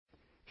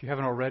If you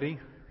haven't already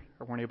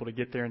or weren't able to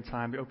get there in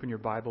time, open your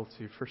Bible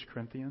to 1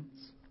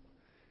 Corinthians.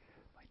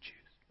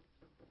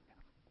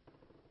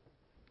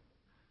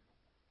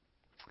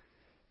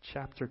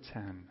 Chapter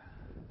 10.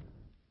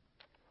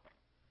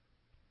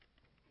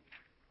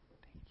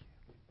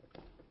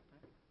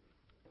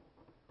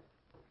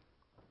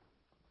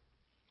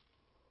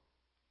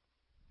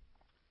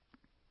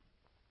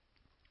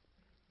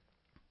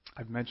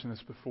 I've mentioned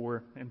this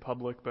before in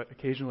public, but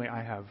occasionally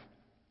I have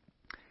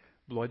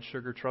blood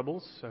sugar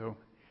troubles, so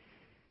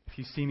if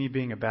you see me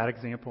being a bad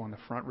example in the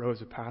front row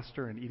as a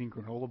pastor and eating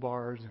granola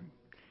bars and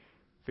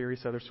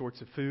various other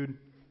sorts of food,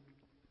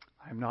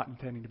 I'm not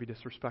intending to be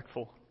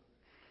disrespectful,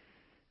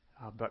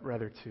 but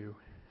rather to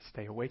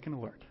stay awake and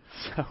alert.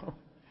 So,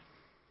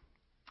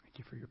 thank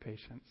you for your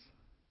patience.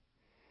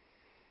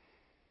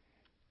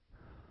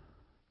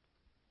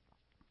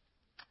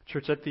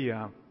 Church, at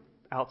the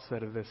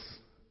outset of this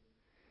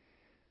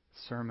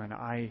sermon,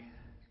 I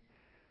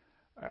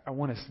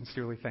want to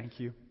sincerely thank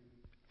you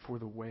for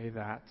the way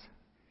that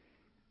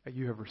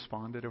you have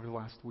responded over the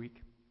last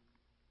week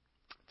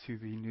to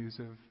the news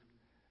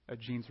of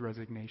Gene's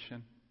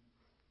resignation.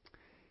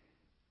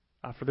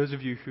 For those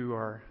of you who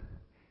are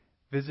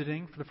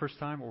visiting for the first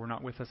time or were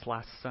not with us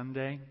last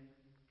Sunday,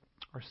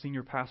 our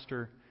senior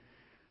pastor,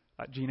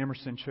 Gene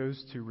Emerson,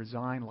 chose to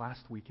resign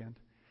last weekend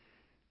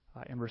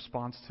in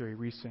response to a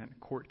recent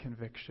court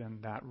conviction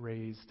that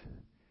raised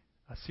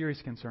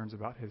serious concerns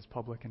about his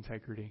public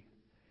integrity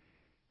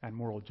and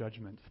moral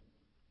judgment.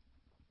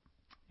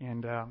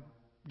 And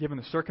given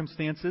the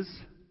circumstances,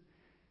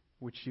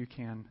 which you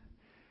can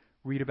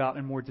read about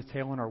in more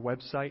detail on our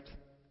website,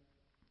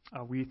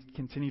 we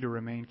continue to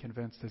remain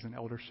convinced as an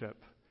eldership,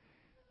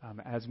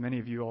 as many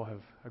of you all have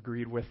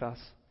agreed with us,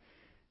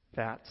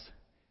 that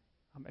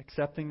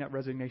accepting that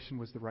resignation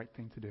was the right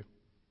thing to do,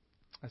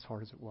 as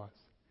hard as it was.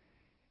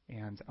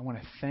 And I want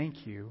to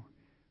thank you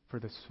for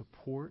the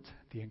support,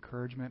 the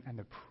encouragement, and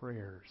the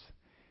prayers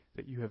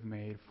that you have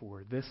made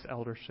for this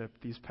eldership,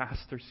 these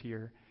pastors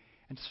here,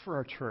 and just for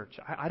our church.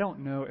 I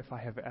don't know if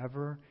I have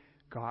ever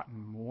gotten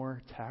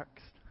more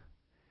text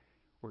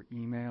or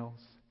emails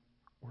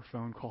or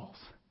phone calls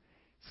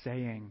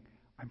saying,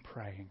 I'm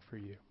praying for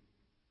you.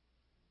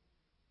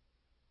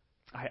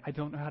 I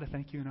don't know how to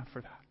thank you enough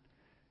for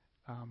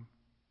that.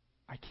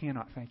 I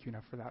cannot thank you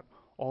enough for that.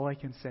 All I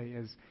can say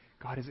is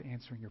God is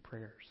answering your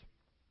prayers.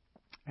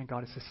 And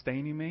God is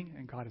sustaining me,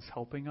 and God is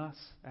helping us.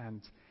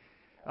 And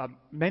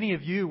many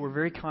of you were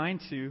very kind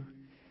to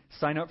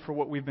sign up for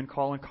what we've been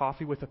calling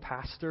Coffee with a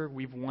Pastor.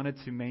 We've wanted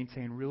to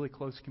maintain really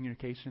close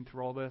communication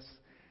through all this.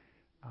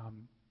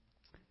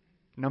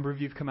 A number of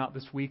you have come out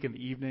this week in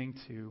the evening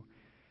to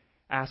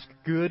ask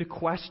good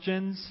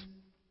questions.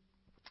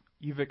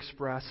 You've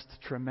expressed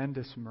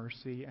tremendous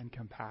mercy and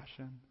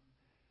compassion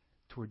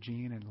toward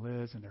Gene and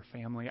Liz and their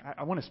family.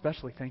 I want to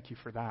especially thank you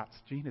for that.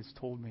 Gene has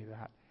told me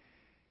that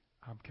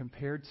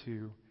compared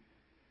to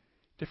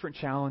different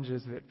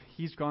challenges that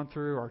he's gone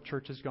through, our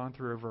church has gone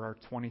through over our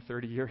 20,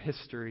 30-year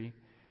history,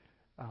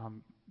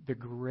 the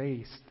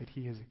grace that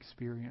he has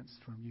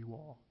experienced from you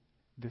all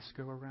this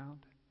go-around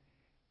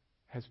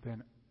has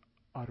been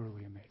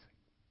utterly amazing.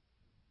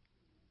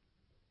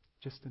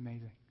 Just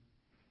amazing.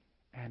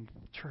 And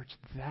church,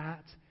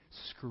 that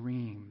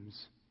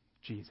screams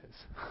Jesus.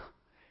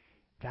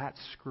 That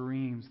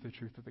screams the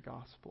truth of the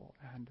gospel.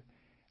 And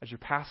as your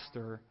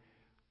pastor,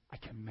 I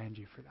commend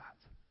you for that.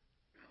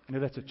 I know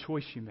that's a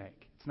choice you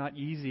make. It's not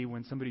easy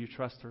when somebody you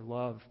trust or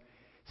love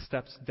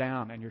steps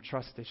down and your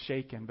trust is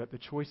shaken, but the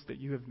choice that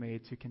you have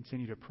made to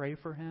continue to pray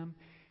for him,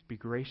 be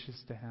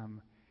gracious to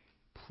him,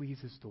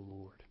 pleases the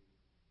Lord.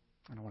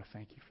 And I want to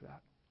thank you for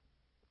that.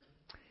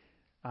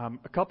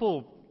 A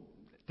couple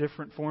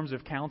different forms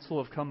of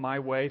counsel have come my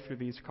way through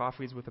these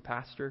coffees with the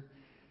pastor.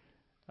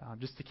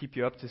 Just to keep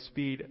you up to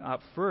speed.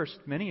 First,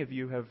 many of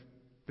you have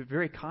been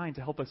very kind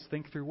to help us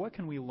think through what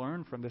can we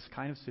learn from this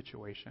kind of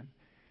situation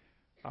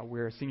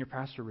where a senior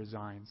pastor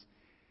resigns,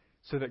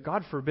 so that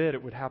God forbid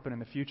it would happen in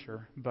the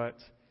future, but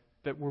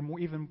that we're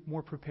even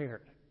more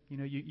prepared. You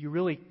know, you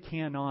really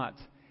cannot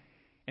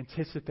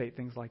anticipate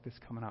things like this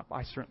coming up.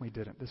 I certainly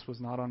didn't. This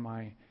was not on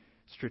my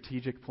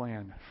strategic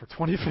plan for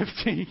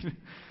 2015.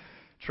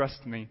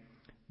 Trust me.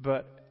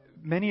 But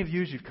many of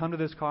you, as you've come to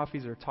those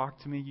coffees or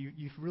talked to me,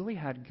 you've really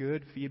had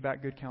good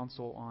feedback, good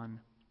counsel on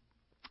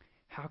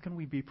how can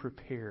we be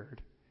prepared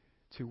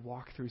to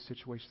walk through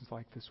situations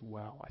like this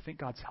well. I think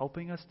God's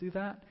helping us do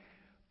that,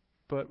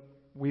 but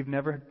we've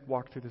never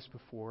walked through this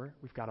before.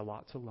 We've got a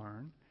lot to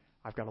learn.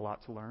 I've got a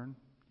lot to learn.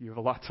 You have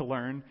a lot to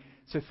learn.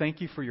 So thank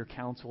you for your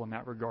counsel in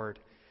that regard.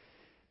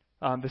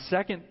 The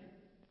second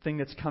thing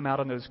that's come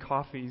out on those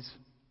coffees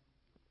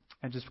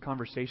and just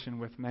conversation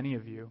with many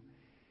of you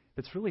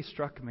that's really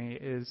struck me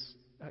is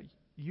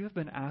you have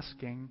been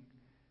asking,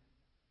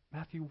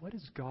 Matthew, what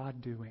is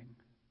God doing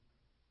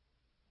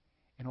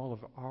in all of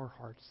our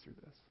hearts through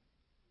this?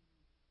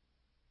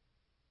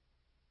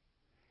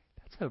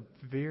 That's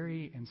a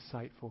very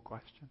insightful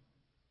question.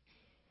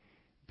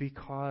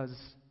 Because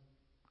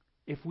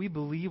if we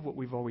believe what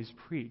we've always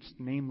preached,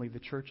 namely the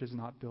church is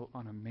not built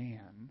on a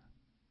man,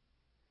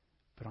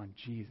 on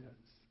Jesus,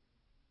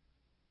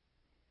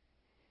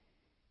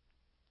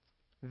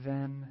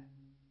 then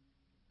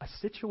a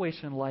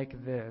situation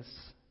like this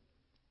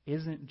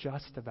isn't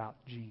just about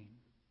Gene.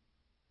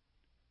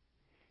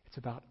 It's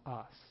about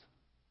us.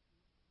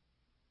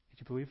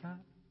 Did you believe that?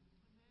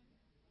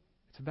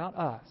 It's about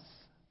us.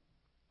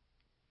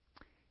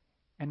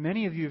 And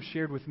many of you have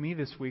shared with me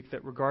this week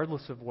that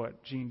regardless of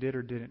what Gene did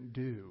or didn't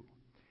do,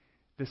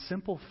 the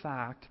simple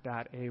fact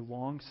that a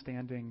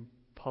long-standing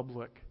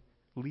public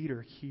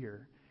leader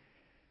here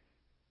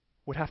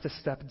would have to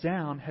step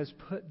down has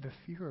put the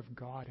fear of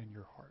God in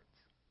your hearts.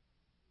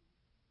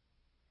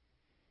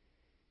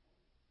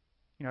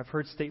 You know, I've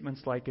heard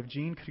statements like, if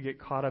Gene could get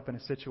caught up in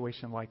a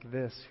situation like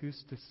this,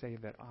 who's to say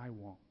that I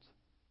won't?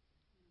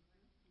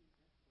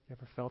 You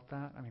ever felt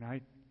that? I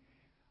mean,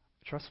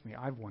 trust me,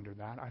 I've wondered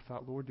that. I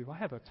thought, Lord, do I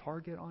have a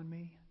target on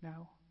me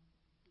now?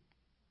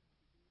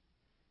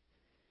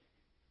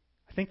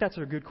 I think that's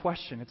a good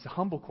question. It's a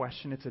humble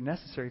question. It's a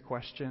necessary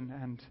question.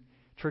 And,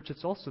 church,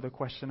 it's also the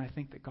question I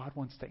think that God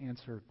wants to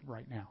answer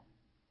right now,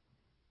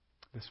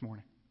 this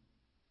morning.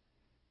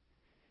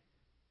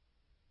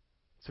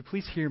 So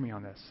please hear me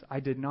on this. I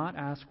did not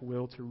ask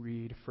Will to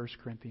read 1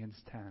 Corinthians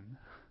 10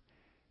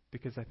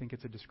 because I think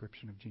it's a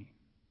description of Gene.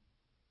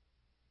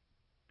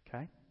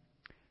 Okay?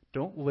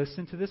 Don't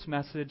listen to this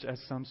message as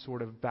some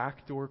sort of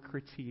backdoor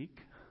critique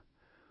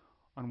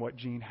on what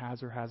Gene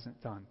has or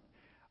hasn't done.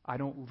 I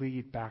don't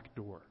lead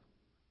backdoor.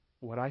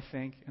 What I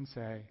think and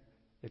say,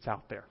 it's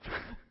out there.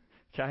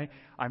 Okay?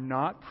 I'm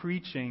not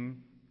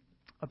preaching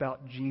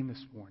about Gene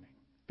this morning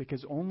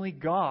because only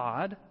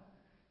God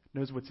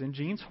knows what's in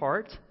Gene's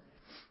heart,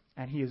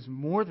 and He is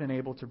more than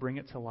able to bring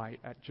it to light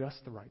at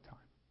just the right time,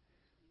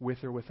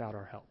 with or without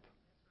our help.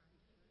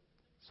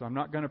 So I'm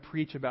not going to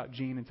preach about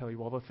Gene and tell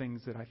you all the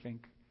things that I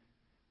think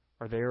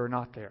are there or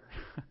not there.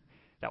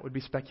 That would be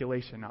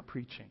speculation, not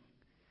preaching.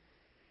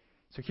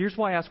 So here's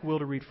why I asked Will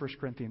to read 1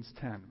 Corinthians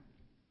 10.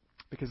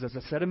 Because as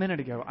I said a minute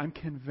ago, I'm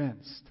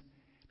convinced,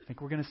 I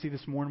think we're going to see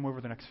this more and more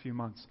over the next few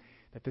months,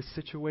 that this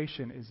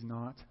situation is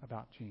not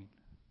about Gene.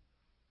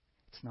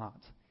 It's not.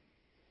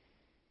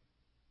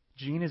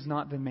 Gene is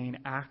not the main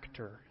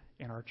actor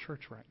in our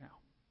church right now.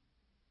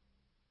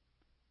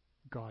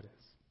 God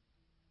is.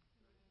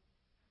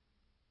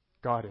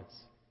 God is.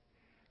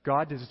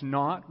 God does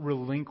not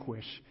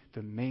relinquish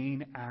the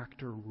main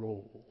actor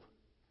role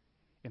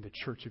in the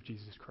church of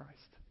Jesus Christ.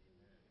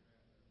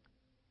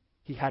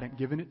 He hadn't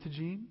given it to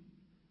Gene,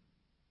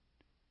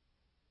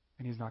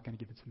 and He's not going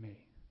to give it to me.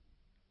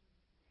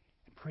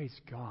 And praise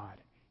God,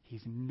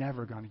 He's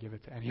never going to give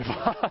it to any of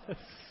us.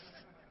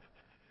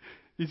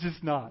 He's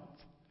just not.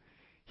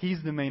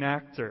 He's the main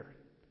actor.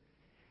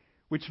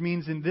 Which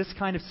means in this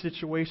kind of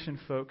situation,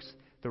 folks,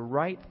 the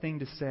right thing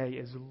to say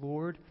is,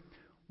 Lord,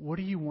 what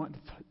do you want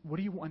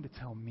to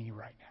tell me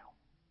right now?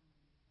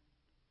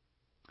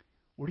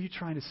 What are you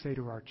trying to say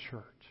to our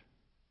church?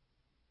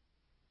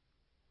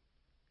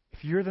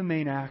 If you're the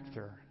main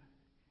actor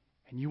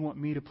and you want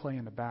me to play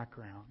in the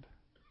background,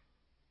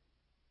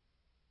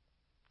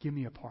 give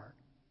me a part.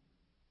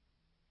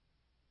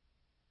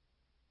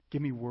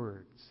 Give me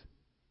words.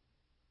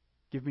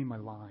 Give me my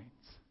lines.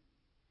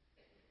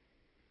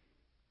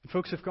 And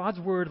folks, if God's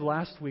word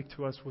last week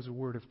to us was a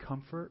word of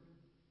comfort,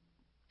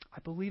 I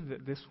believe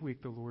that this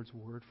week the Lord's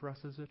word for us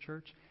as a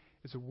church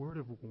is a word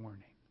of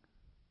warning.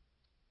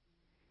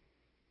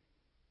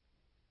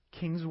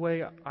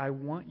 Kingsway, I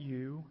want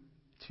you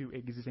to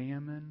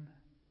examine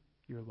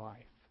your life.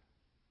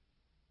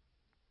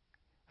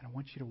 And I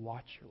want you to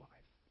watch your life.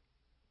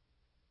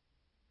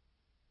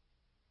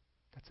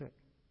 That's it.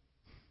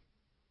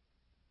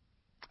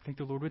 I think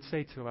the Lord would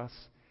say to us,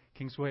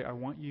 Kingsway, I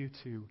want you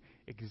to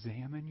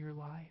examine your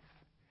life.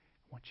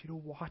 I want you to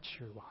watch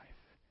your life.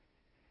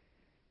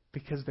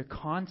 Because the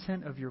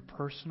content of your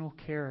personal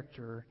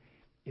character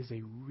is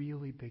a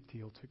really big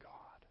deal to God.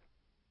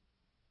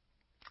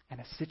 And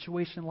a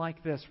situation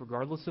like this,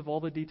 regardless of all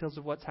the details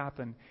of what's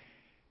happened,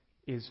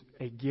 is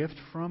a gift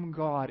from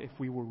God if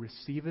we will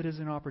receive it as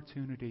an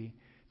opportunity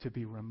to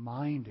be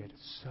reminded,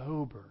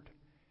 sobered,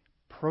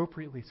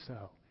 appropriately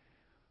so.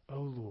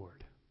 Oh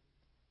Lord,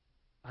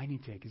 I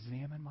need to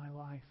examine my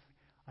life.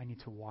 I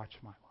need to watch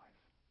my life.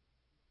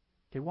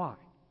 Okay, why?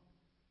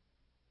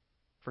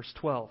 Verse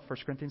 12, 1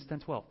 Corinthians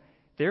 10:12.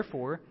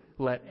 Therefore,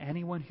 let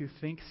anyone who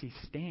thinks he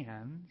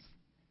stands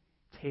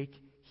take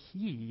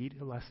heed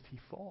lest he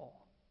fall.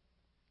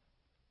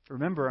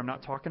 Remember, I'm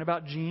not talking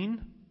about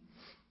Gene.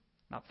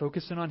 Not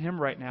focusing on him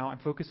right now. I'm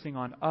focusing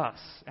on us.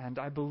 And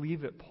I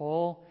believe that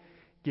Paul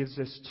gives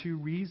us two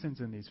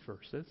reasons in these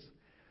verses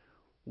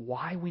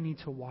why we need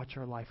to watch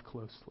our life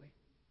closely.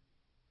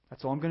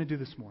 That's all I'm going to do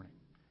this morning.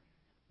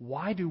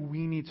 Why do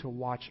we need to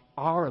watch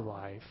our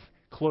life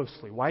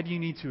closely? Why do you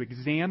need to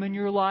examine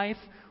your life?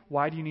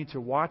 Why do you need to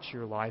watch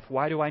your life?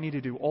 Why do I need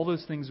to do all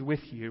those things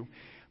with you?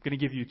 I'm going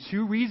to give you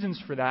two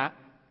reasons for that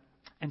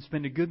and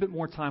spend a good bit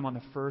more time on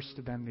the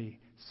first than the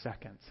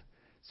second.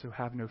 So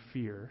have no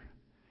fear,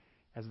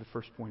 as the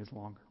first point is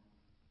longer.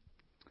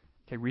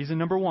 Okay, reason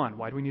number one,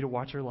 why do we need to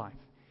watch our life?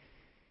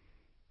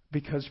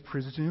 Because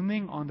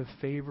presuming on the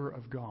favor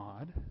of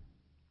God,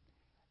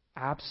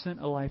 absent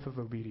a life of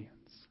obedience,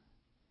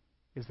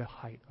 is the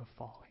height of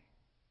folly.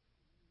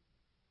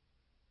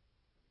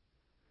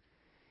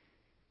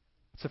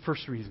 It's the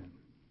first reason.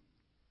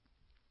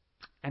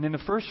 And in the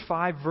first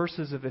 5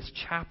 verses of this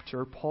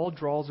chapter, Paul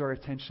draws our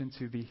attention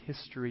to the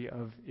history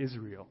of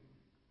Israel.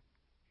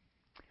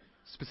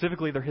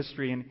 Specifically, their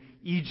history in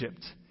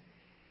Egypt.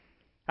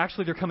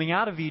 Actually, they're coming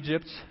out of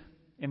Egypt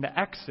in the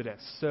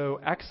Exodus. So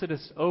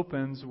Exodus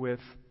opens with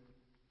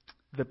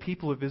the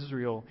people of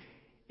Israel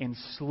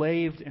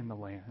enslaved in the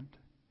land,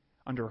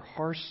 under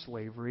harsh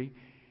slavery.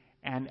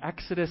 And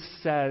Exodus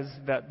says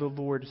that the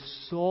Lord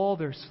saw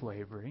their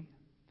slavery.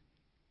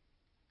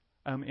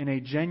 In a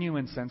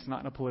genuine sense,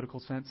 not in a political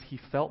sense, He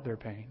felt their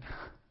pain.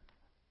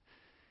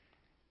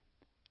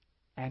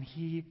 And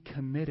He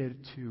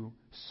committed to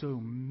so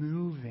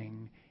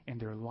moving in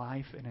their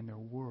life and in their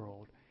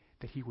world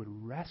that He would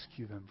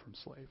rescue them from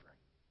slavery.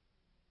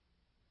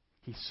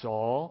 He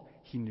saw,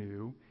 He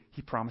knew,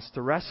 He promised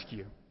to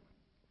rescue.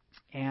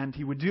 And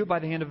He would do it by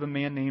the hand of a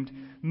man named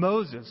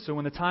Moses. So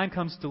when the time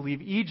comes to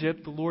leave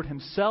Egypt, the Lord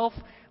Himself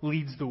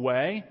leads the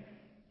way.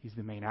 He's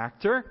the main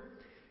actor,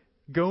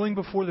 going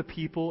before the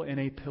people in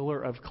a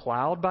pillar of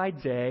cloud by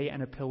day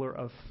and a pillar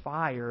of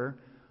fire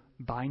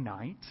by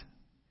night,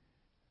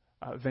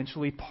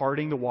 eventually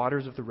parting the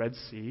waters of the Red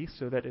Sea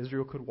so that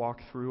Israel could walk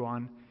through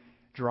on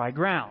dry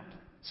ground.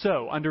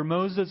 So, under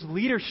Moses'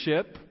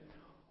 leadership,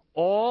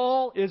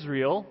 all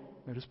Israel,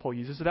 notice Paul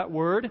uses that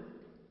word,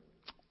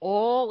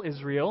 all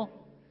Israel,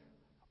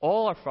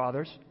 all our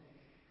fathers,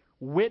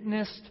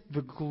 witnessed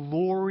the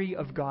glory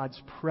of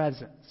God's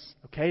presence.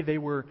 Okay, they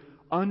were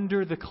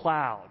under the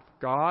cloud.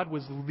 God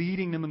was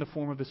leading them in the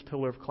form of this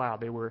pillar of cloud.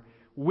 They were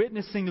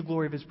witnessing the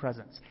glory of His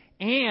presence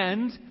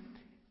and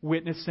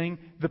witnessing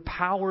the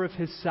power of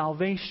His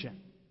salvation.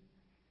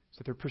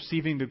 So they're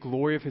perceiving the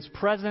glory of His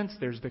presence.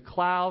 There's the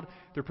cloud.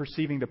 They're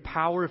perceiving the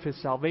power of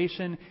His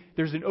salvation.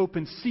 There's an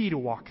open sea to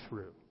walk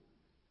through.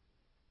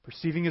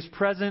 Perceiving His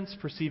presence,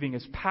 perceiving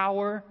His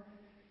power.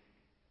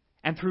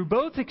 And through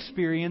both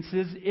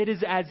experiences, it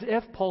is as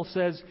if, Paul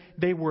says,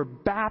 they were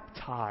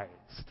baptized,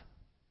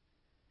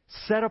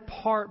 set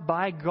apart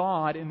by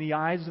God in the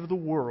eyes of the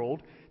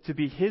world to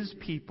be His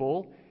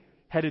people,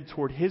 headed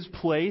toward His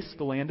place,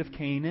 the land of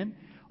Canaan,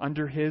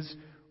 under His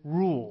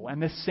rule.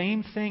 And the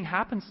same thing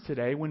happens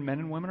today when men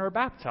and women are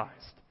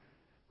baptized,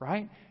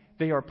 right?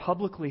 They are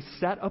publicly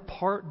set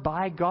apart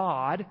by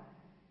God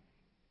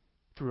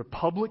through a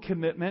public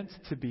commitment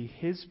to be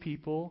His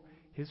people,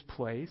 His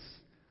place,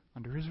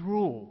 under His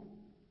rule.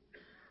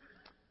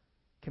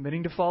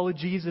 Committing to follow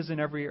Jesus in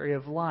every area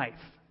of life.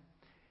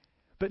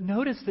 But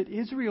notice that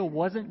Israel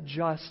wasn't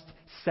just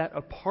set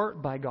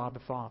apart by God the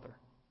Father.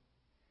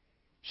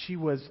 She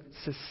was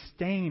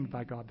sustained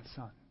by God the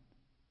Son.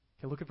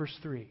 Okay, look at verse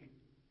 3.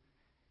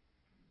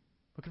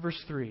 Look at verse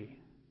 3.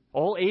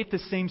 All ate the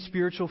same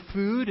spiritual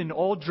food and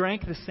all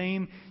drank the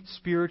same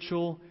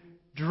spiritual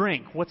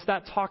drink. What's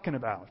that talking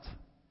about?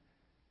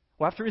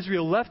 Well, after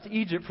Israel left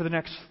Egypt for the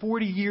next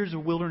 40 years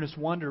of wilderness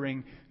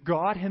wandering,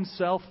 God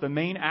Himself, the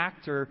main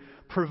actor,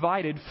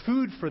 provided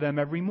food for them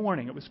every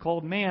morning. It was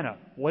called manna.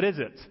 What is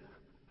it?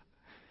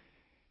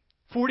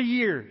 40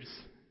 years.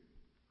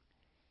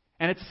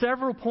 And at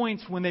several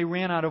points when they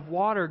ran out of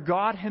water,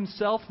 God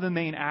Himself, the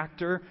main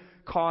actor,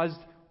 caused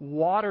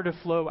water to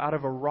flow out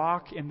of a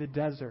rock in the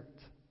desert.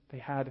 They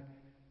had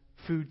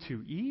food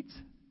to eat.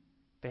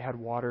 They had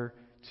water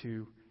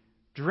to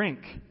drink.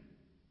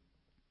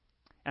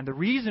 And the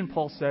reason,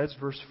 Paul says,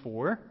 verse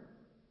 4,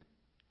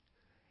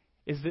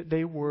 is that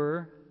they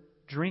were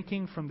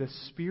drinking from the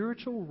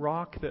spiritual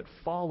rock that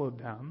followed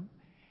them,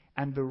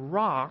 and the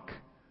rock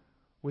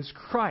was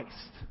Christ.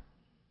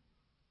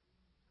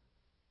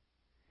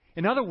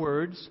 In other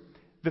words,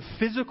 the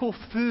physical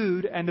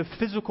food and the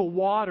physical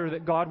water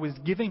that God was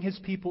giving His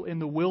people in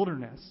the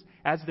wilderness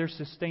as their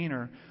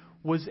sustainer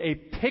was a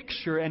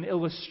picture, an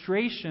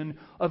illustration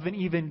of an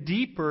even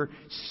deeper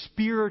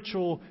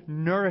spiritual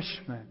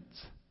nourishment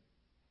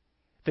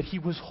that He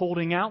was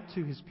holding out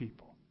to His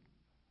people.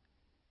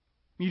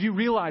 You do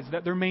realize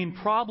that their main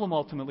problem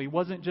ultimately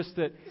wasn't just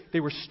that they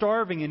were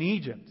starving in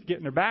Egypt,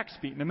 getting their backs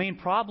beaten. The main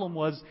problem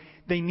was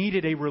they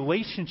needed a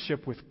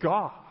relationship with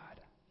God.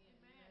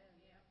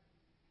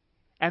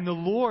 And the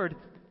Lord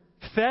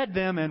fed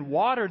them and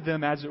watered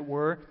them, as it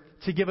were,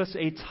 to give us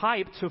a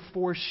type to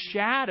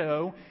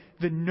foreshadow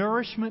the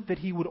nourishment that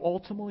He would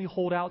ultimately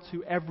hold out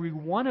to every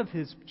one of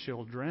His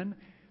children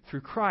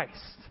through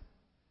Christ.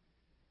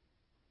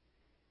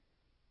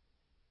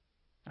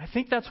 I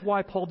think that's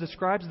why Paul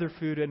describes their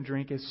food and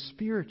drink as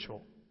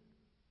spiritual.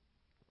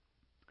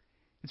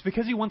 It's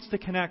because he wants to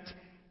connect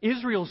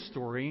Israel's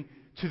story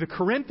to the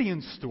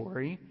Corinthian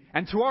story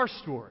and to our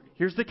story.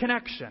 Here's the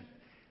connection.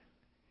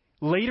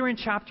 Later in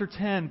chapter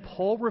 10,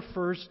 Paul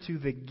refers to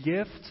the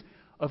gift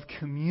of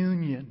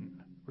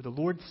communion, or the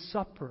Lord's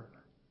Supper,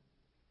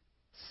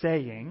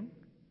 saying,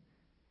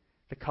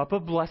 the cup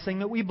of blessing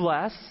that we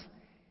bless,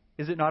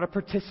 is it not a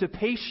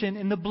participation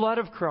in the blood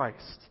of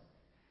Christ?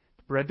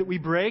 The Bread that we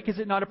break, is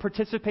it not a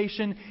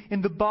participation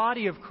in the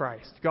body of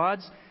Christ?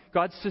 God's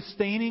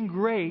sustaining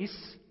grace,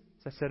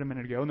 as I said a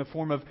minute ago, in the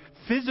form of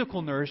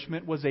physical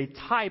nourishment was a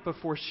type, a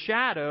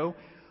foreshadow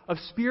of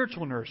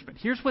spiritual nourishment.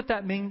 Here's what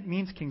that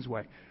means,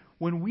 Kingsway.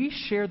 When we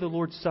share the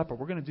Lord's Supper,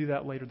 we're going to do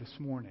that later this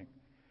morning,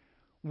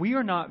 we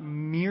are not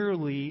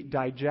merely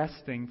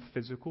digesting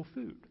physical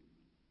food.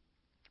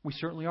 We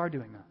certainly are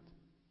doing that.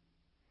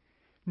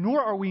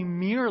 Nor are we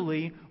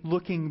merely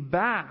looking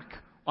back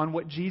on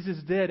what Jesus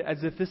did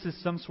as if this is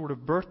some sort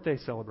of birthday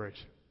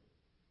celebration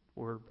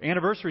or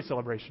anniversary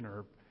celebration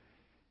or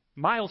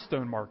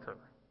milestone marker.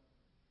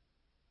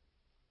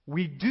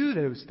 We do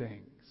those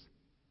things,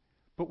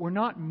 but we're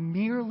not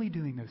merely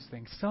doing those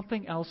things.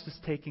 Something else is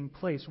taking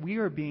place. We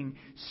are being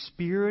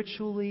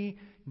spiritually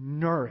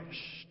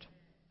nourished.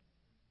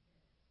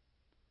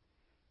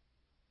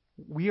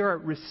 We are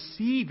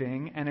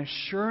receiving an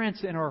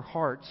assurance in our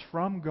hearts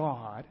from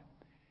God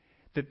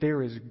that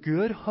there is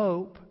good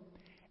hope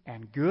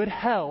and good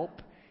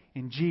help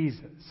in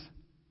Jesus.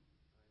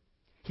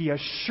 He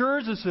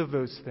assures us of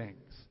those things.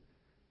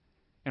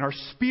 And our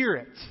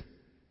spirit,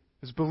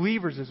 as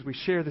believers, as we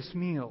share this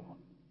meal,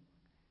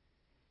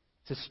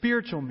 it's a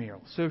spiritual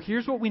meal. So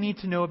here's what we need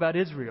to know about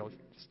Israel,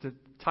 just to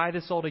tie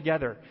this all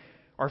together.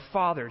 Our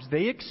fathers,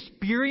 they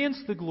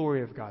experienced the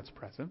glory of God's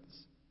presence,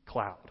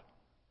 cloud.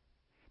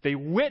 They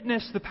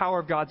witnessed the power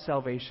of God's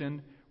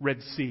salvation,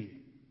 Red Sea.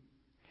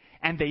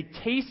 And they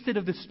tasted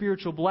of the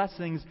spiritual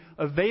blessings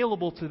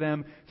available to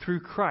them through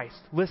Christ.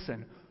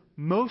 Listen,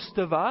 most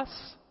of us,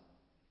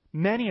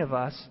 many of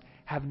us,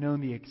 have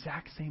known the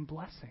exact same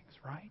blessings,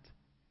 right?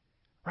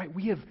 Right?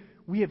 We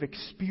have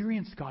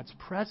experienced God's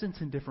presence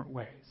in different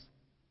ways.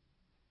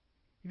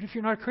 Even if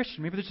you're not a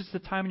Christian, maybe there's just a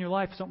time in your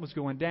life something was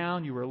going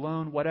down, you were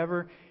alone,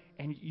 whatever,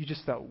 and you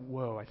just thought,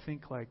 whoa, I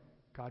think like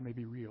God may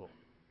be real.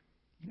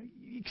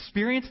 You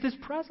experienced His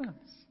presence.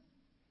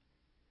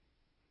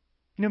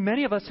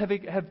 Many of us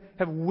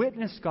have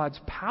witnessed God's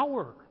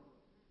power.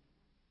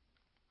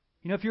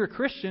 If you're a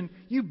Christian,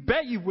 you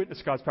bet you've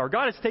witnessed God's power.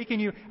 God has taken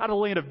you out of the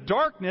land of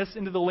darkness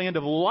into the land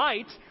of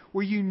light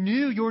where you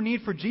knew your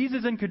need for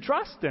Jesus and could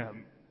trust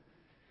Him.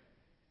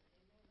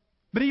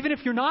 But even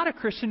if you're not a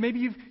Christian, maybe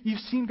you've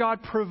seen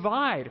God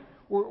provide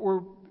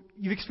or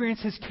you've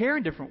experienced His care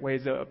in different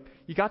ways.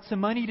 You got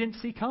some money you didn't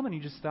see coming. You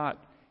just thought,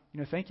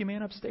 thank you,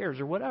 man, upstairs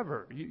or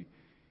whatever.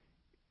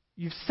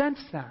 You've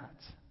sensed that.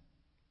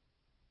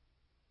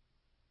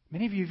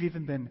 Many of you have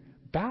even been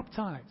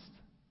baptized.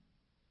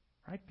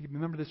 Right? If you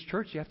remember this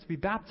church, you have to be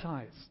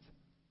baptized.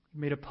 You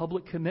made a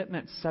public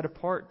commitment, set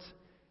apart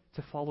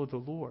to follow the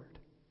Lord.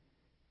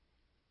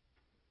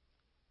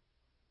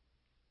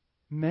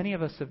 Many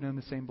of us have known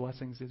the same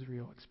blessings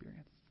Israel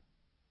experienced.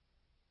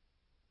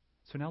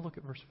 So now look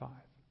at verse 5.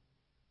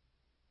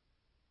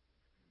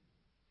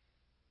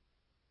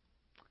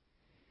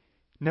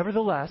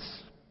 Nevertheless,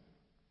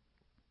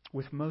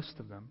 with most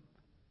of them,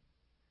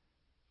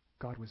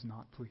 God was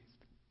not pleased.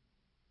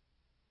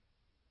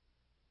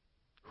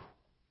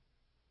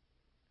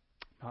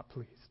 Not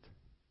pleased.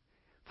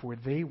 For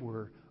they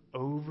were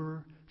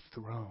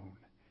overthrown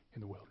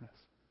in the wilderness.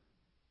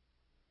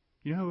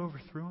 You know who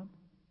overthrew them?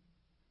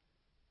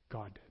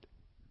 God did.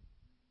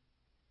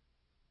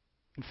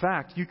 In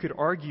fact, you could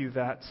argue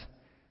that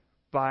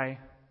by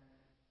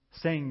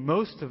saying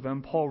most of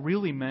them, Paul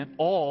really meant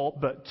all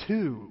but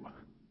two.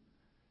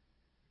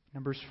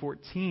 Numbers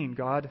 14,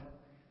 God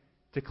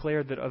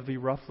declared that of the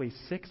roughly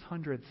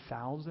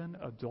 600,000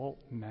 adult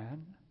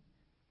men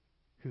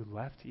who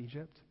left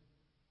Egypt,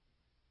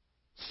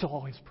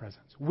 saw His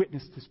presence,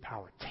 witnessed His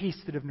power,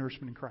 tasted of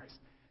nourishment in Christ,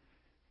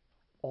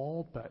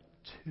 all but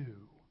two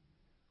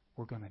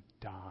were going to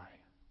die.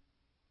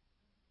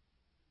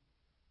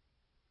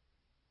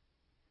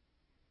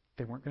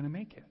 They weren't going to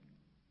make it.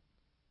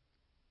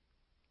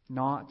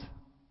 Not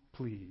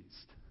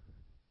pleased.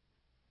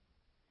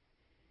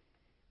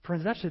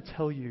 Friends, that should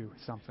tell you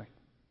something.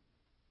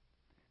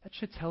 That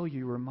should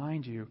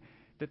remind you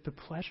that the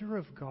pleasure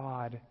of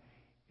God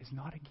is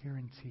not a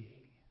guarantee.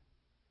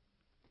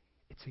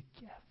 It's a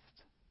gift.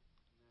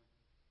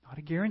 Not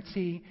a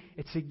guarantee,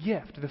 it's a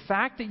gift. The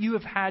fact that you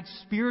have had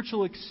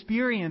spiritual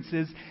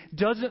experiences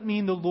doesn't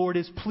mean the Lord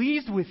is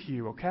pleased with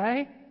you,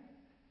 okay?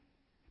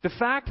 The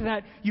fact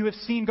that you have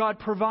seen God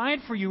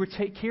provide for you or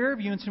take care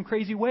of you in some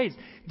crazy ways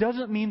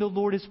doesn't mean the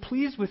Lord is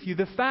pleased with you.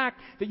 The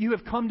fact that you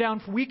have come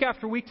down week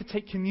after week to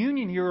take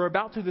communion here or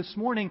about to this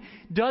morning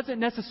doesn't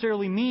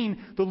necessarily mean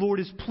the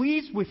Lord is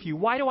pleased with you.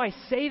 Why do I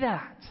say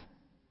that?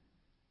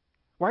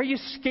 Why are you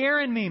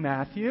scaring me,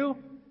 Matthew?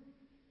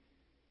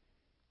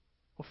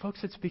 Well,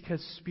 folks, it's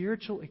because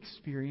spiritual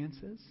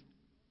experiences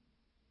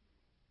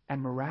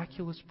and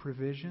miraculous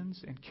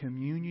provisions and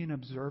communion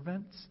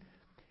observance,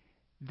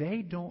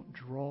 they don't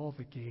draw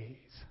the gaze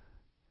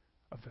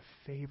of the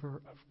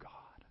favor of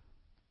God.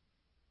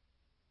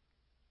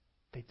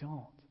 They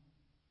don't.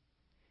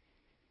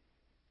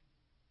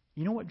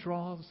 You know what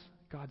draws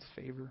God's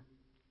favor?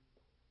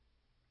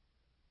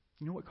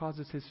 You know what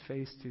causes His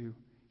face to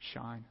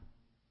shine?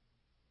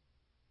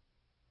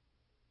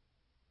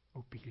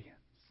 Obedience.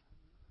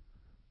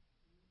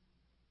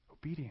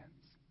 Obedience.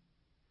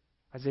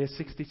 Isaiah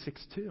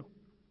 66:2.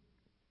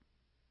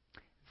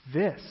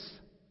 This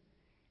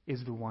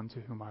is the one to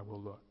whom I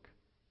will look.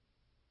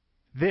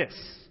 This.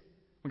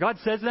 When God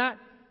says that,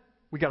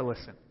 we got to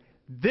listen.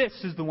 This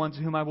is the one to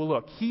whom I will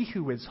look. He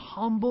who is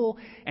humble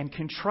and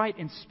contrite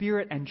in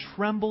spirit and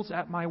trembles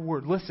at my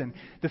word. Listen,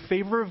 the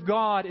favor of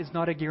God is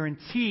not a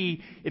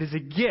guarantee. It is a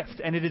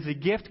gift. And it is a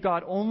gift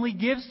God only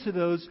gives to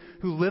those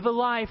who live a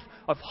life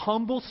of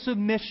humble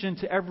submission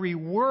to every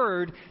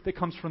word that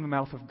comes from the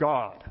mouth of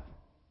God.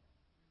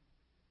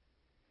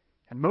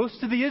 And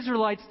most of the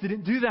Israelites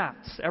didn't do that.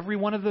 Every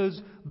one of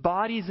those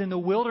bodies in the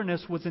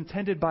wilderness was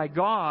intended by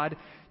God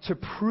to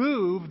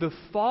prove the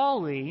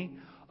folly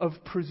of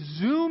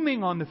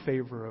presuming on the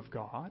favor of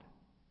God,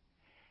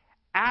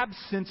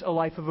 absent a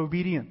life of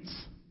obedience.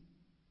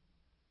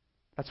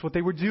 That's what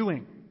they were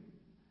doing.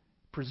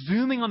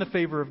 Presuming on the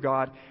favor of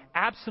God,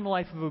 absent a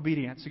life of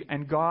obedience.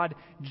 And God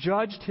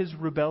judged His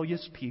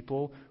rebellious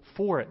people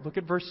for it. Look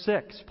at verse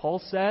 6.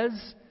 Paul says,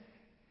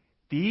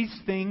 these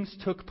things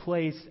took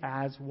place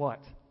as what?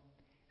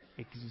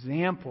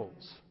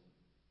 Examples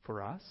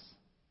for us,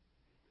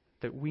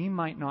 that we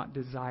might not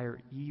desire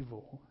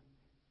evil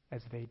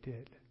as they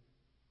did.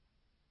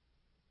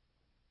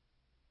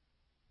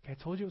 Okay,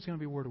 I told you it was going to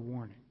be a word of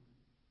warning.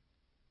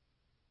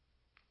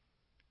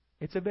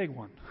 It's a big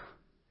one.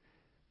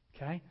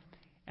 Okay?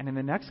 And in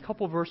the next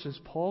couple of verses,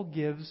 Paul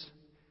gives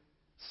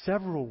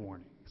several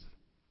warnings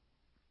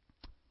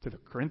to the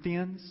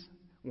Corinthians,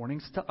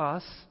 warnings to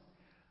us,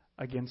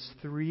 against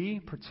three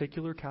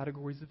particular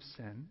categories of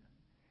sin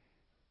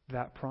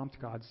that prompt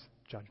God's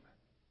judgment.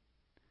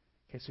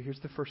 Okay, so here's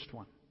the first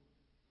one.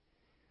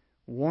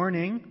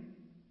 Warning,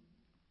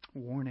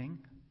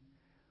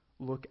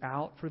 look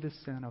out for the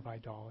sin of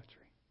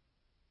idolatry.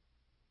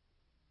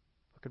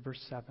 Look at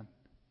verse 7.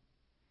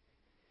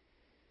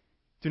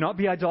 Do not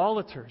be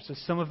idolaters, as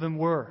some of them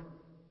were.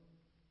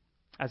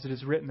 As it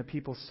is written, the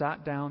people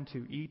sat down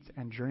to eat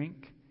and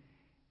drink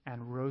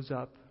and rose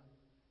up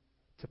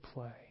to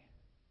play.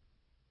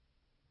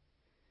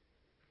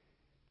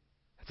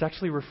 It's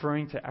actually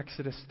referring to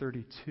Exodus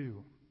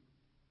 32,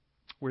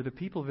 where the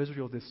people of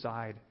Israel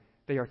decide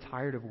they are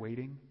tired of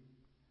waiting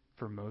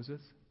for Moses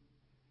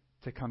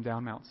to come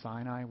down Mount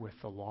Sinai with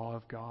the law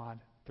of God.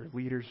 Their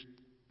leaders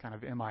kind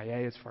of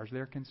MIA as far as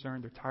they're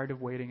concerned. They're tired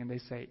of waiting, and they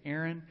say,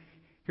 Aaron,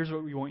 here's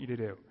what we want you to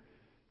do.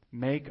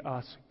 Make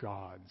us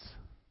gods.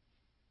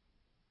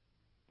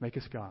 Make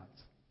us gods.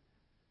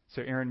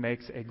 So Aaron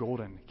makes a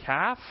golden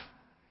calf.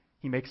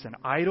 He makes an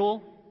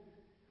idol.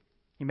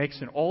 He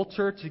makes an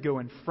altar to go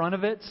in front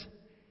of it.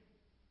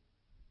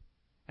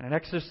 And in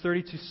Exodus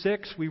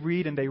 32:6, we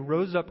read, and they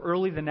rose up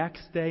early the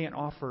next day and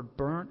offered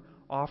burnt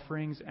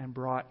offerings and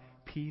brought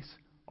peace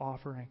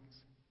offerings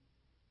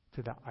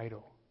to the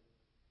idol.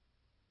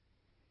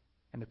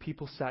 And the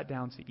people sat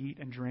down to eat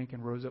and drink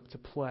and rose up to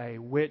play,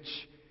 which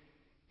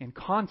in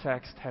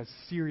context has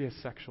serious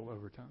sexual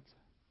overtones.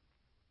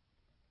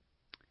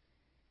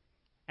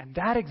 And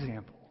that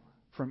example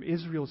from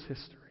Israel's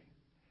history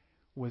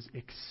was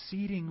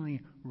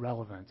exceedingly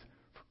relevant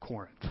for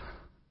Corinth.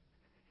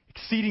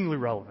 Exceedingly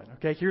relevant.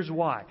 Okay, here's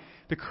why.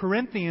 The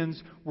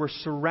Corinthians were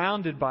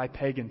surrounded by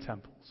pagan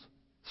temples.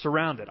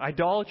 Surrounded.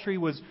 Idolatry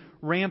was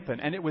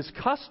rampant, and it was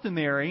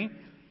customary,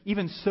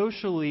 even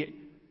socially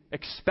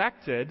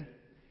expected,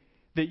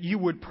 that you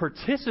would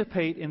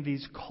participate in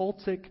these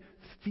cultic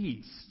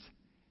feasts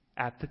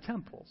at the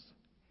temples.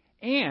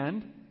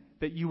 And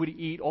that you would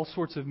eat all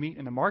sorts of meat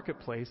in the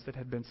marketplace that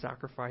had been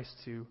sacrificed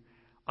to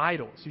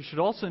idols. You should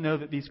also know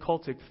that these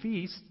cultic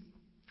feasts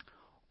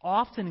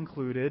often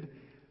included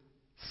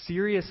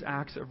serious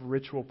acts of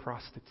ritual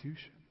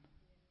prostitution.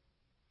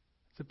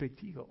 It's a big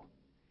deal.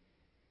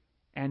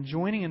 And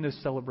joining in those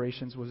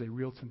celebrations was a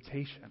real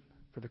temptation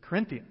for the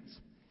Corinthians.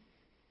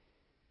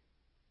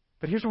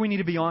 But here's where we need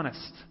to be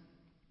honest.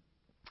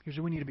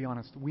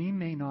 We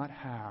may not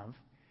have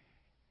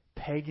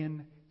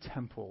pagan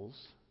temples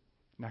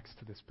next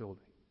to this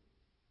building.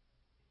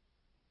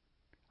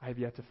 I have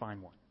yet to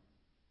find one.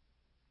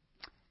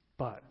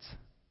 But,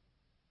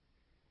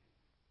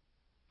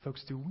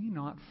 folks, do we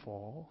not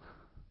fall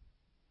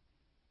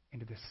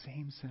into the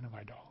same sin of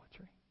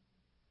idolatry?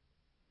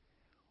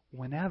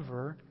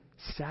 Whenever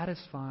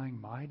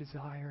satisfying my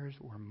desires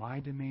or my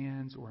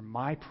demands or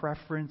my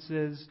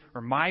preferences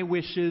or my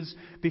wishes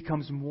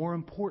becomes more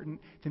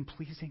important than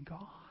pleasing God.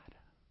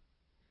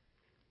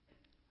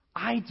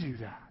 I do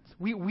that.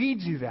 We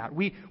do that.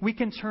 We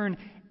can turn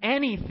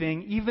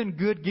anything, even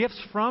good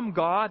gifts from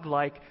God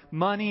like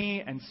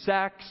money and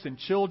sex and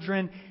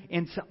children,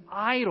 into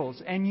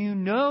idols. And you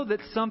know that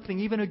something,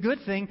 even a good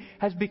thing,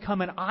 has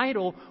become an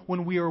idol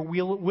when we are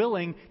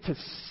willing to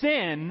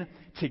sin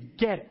to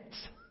get it.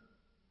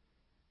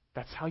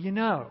 That's how you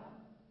know.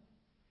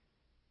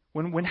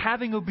 When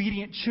having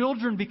obedient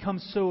children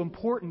becomes so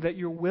important that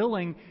you're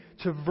willing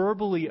to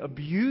verbally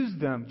abuse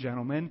them,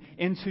 gentlemen,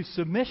 into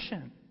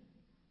submission.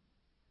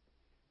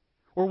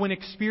 Or when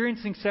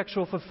experiencing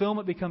sexual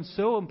fulfillment becomes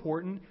so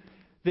important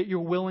that you're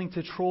willing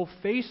to troll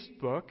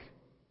Facebook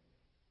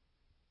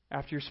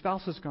after your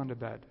spouse has gone to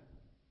bed.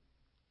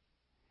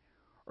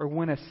 or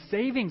when a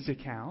savings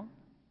account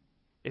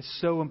is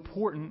so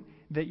important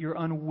that you're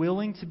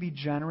unwilling to be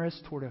generous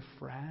toward a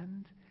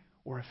friend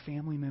or a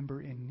family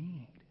member in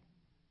need.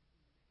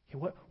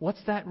 Okay,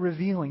 what's that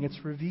revealing? It's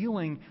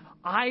revealing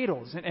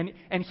idols.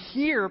 And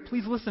here,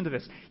 please listen to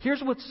this.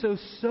 Here's what's so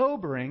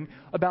sobering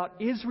about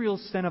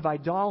Israel's sin of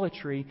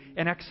idolatry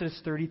in Exodus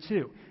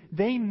 32.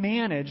 They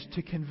managed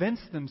to convince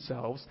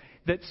themselves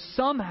that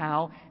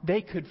somehow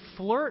they could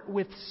flirt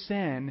with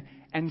sin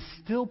and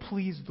still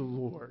please the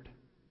Lord.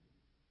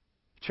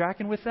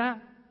 Tracking with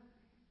that?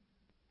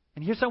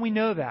 And here's how we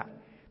know that.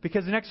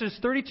 Because in Exodus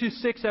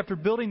 32:6, after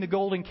building the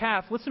golden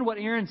calf, listen to what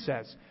Aaron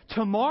says.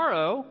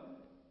 Tomorrow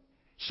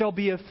shall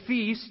be a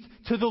feast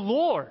to the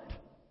Lord.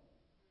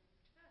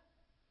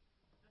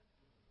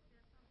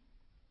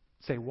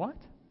 Say what?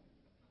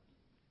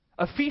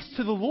 A feast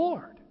to the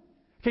Lord.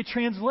 Okay,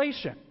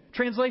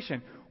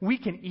 translation. We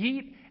can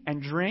eat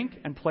and drink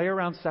and play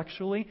around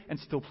sexually and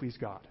still please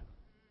God.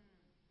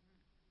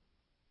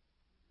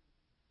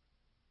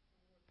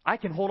 I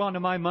can hold on to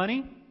my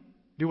money,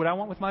 do what I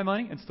want with my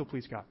money, and still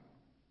please God.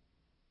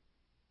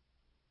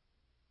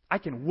 I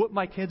can whoop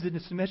my kids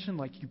into submission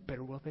like, you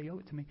better well they owe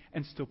it to me,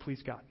 and still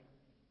please God.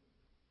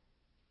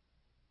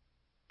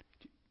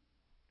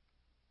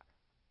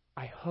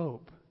 I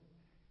hope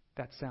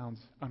that sounds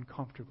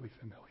uncomfortably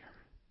familiar.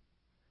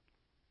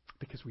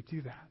 Because we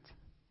do that.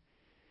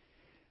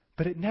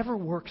 But it never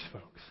works,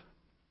 folks.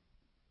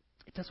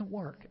 It doesn't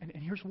work. And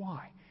here's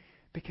why.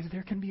 Because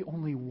there can be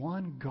only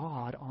one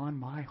God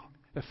on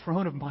the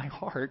throne of my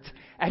heart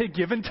at a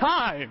given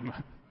time.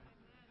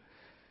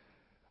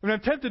 I mean,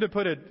 I'm tempted to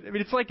put it. I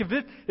mean, it's like if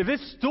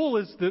this stool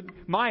is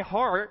my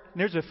heart, and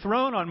there's a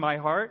throne on my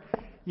heart,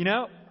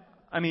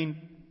 I mean,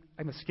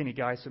 I'm a skinny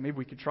guy, so maybe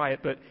we could try it,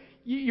 but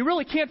you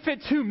really can't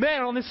fit two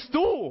men on this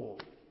stool.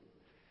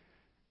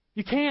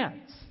 You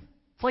can't.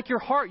 It's like your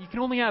heart. You can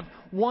only have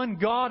one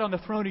God on the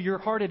throne of your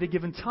heart at a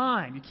given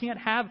time. You can't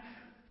have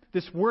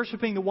this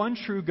worshiping the one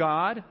true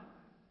God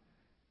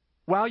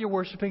while you're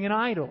worshiping an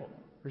idol.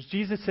 Or as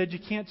Jesus said, you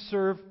can't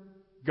serve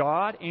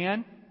God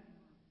and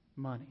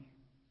money.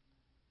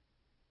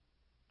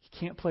 You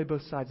can't play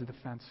both sides of the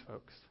fence,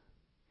 folks.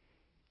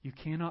 You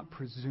cannot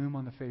presume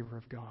on the favor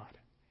of God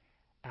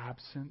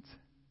absent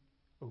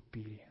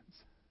obedience.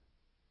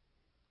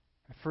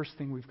 The first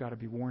thing we've got to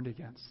be warned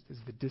against is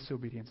the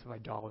disobedience of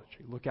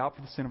idolatry. Look out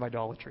for the sin of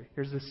idolatry.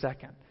 Here's the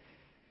second.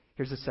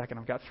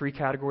 I've got three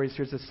categories.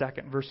 Here's the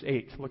second. Verse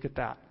 8. Look at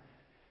that.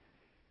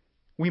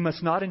 We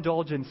must not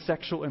indulge in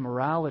sexual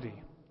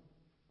immorality,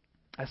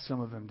 as some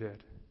of them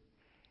did.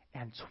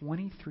 And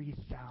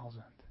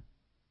 23,000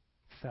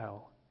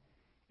 fell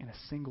in a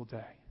single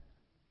day.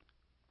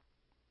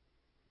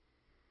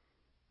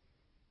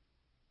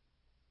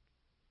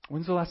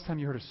 When's the last time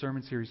you heard a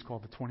sermon series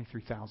called The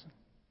 23,000?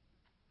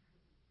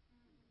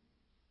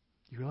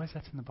 You realize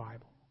that's in the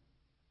Bible?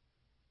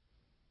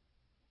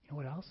 You know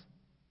what else?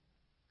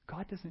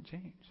 God doesn't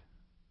change.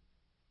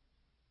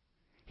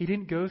 He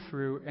didn't go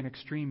through an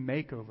extreme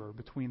makeover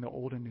between the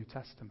Old and New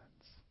Testaments.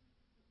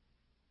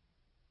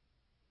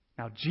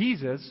 Now,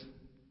 Jesus,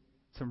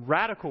 in some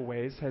radical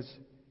ways, has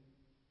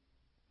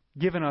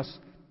given us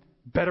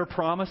better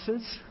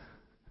promises,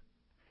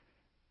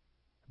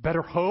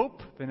 better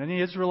hope than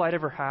any Israelite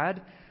ever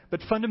had. But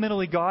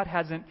fundamentally, God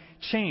hasn't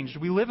changed.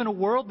 We live in a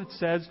world that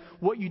says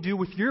what you do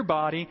with your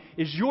body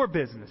is your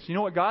business. You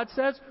know what God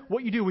says?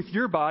 What you do with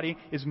your body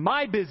is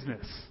my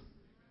business.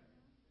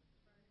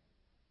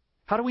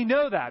 How do we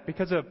know that?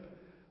 Because a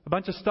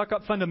bunch of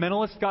stuck-up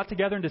fundamentalists got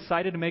together and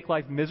decided to make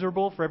life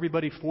miserable for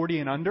everybody 40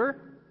 and under?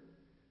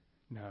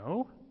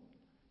 No.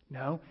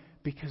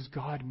 Because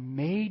God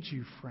made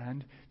you,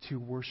 friend, to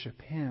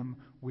worship Him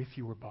with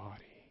your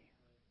body.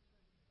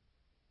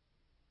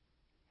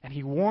 And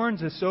He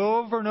warns us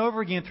over and over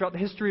again throughout the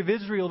history of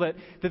Israel that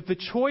the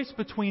choice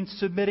between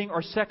submitting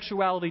our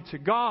sexuality to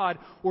God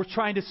or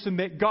trying to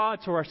submit God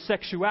to our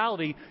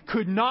sexuality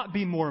could not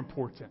be more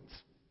important.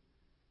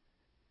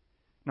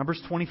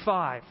 Numbers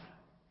 25.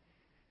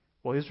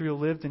 While Israel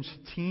lived in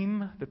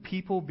Shittim, the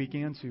people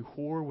began to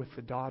whore with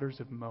the daughters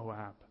of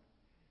Moab.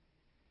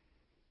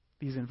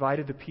 These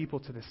invited the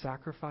people to the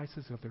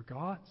sacrifices of their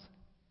gods.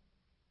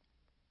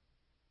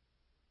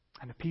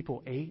 And the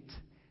people ate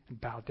and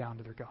bowed down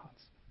to their gods.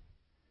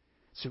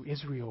 So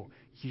Israel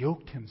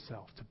yoked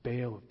himself to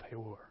Baal of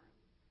Peor,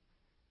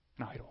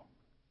 an idol.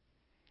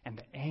 And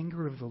the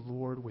anger of the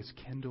Lord was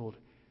kindled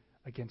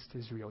against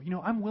Israel.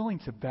 I'm willing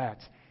to bet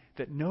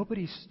that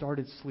nobody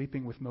started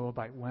sleeping with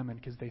Moabite women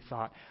because they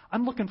thought,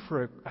 I'm looking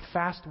for a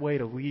fast way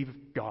to leave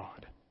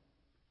God.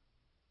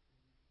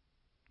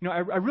 I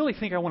really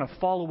think I want to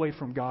fall away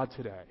from God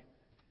today.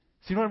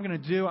 So you know what I'm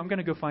going to do? I'm going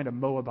to go find a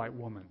Moabite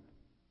woman.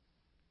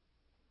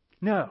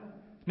 No,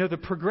 the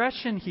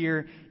progression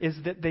here is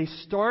that they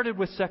started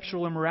with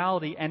sexual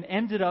immorality and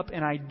ended up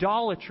in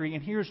idolatry,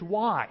 and here's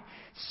why.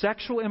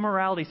 Sexual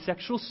immorality,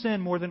 sexual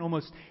sin, more than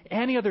almost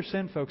any other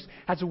sin, folks,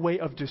 has a way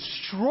of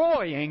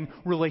destroying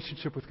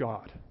relationship with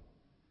God.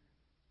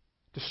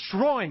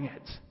 Destroying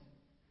it.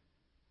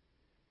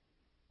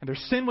 And their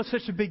sin was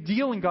such a big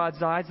deal in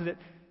God's eyes that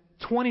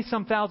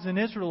 20-some thousand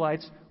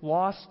Israelites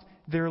lost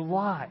their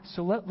lives.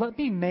 So let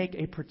me make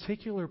a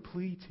particular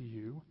plea to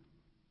you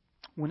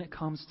when it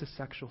comes to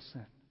sexual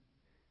sin.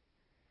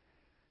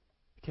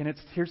 Again,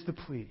 here's the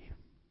plea.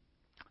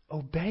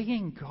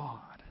 Obeying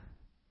God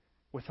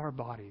with our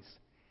bodies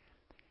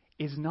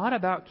is not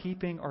about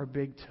keeping our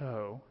big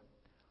toe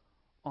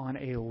on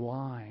a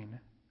line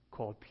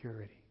called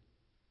purity.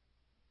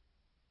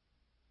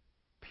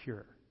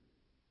 Pure.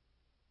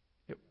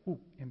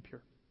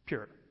 Impure.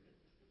 Pure.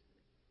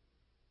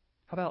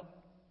 How about,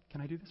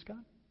 can I do this,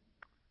 God?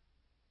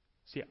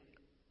 See,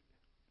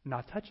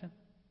 not touching.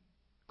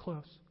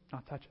 Close.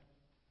 Not touching.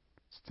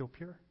 Still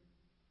pure.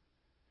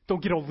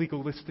 Don't get all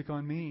legalistic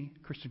on me.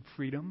 Christian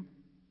freedom.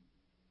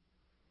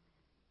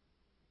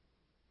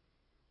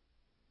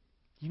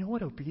 You know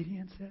what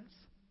obedience is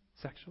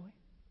sexually?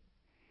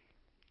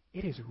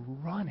 It is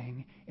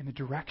running in the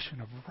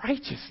direction of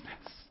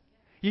righteousness.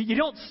 You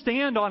don't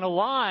stand on a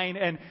line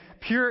and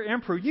pure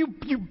impure. You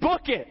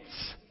book it.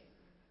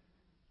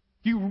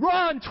 You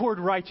run toward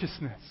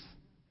righteousness.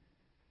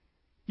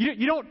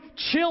 You don't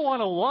chill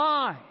on a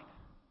line.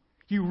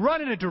 You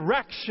run in a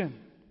direction.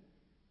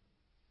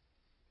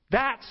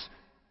 That's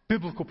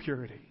biblical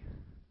purity.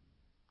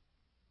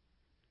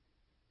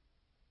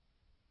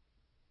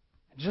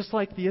 Just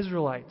like the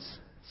Israelites,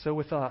 so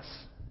with us,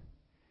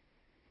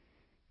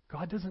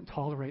 God doesn't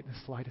tolerate the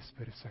slightest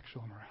bit of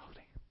sexual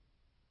immorality.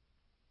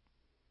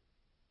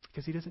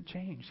 Because He doesn't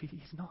change.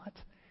 He's not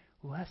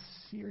less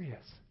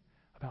serious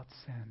about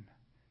sin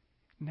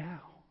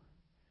now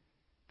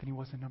than He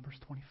was in Numbers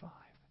 25.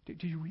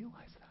 Do you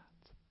realize that?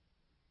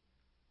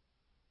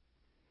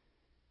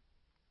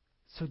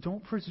 So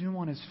don't presume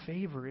on His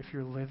favor if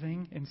you're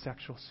living in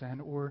sexual sin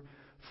or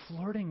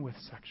flirting with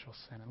sexual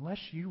sin. Unless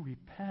you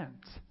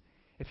repent,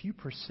 if you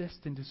persist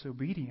in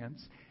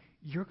disobedience,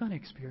 you're going to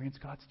experience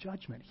God's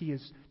judgment. He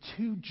is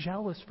too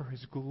jealous for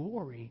His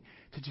glory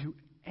to do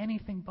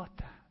anything but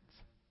that.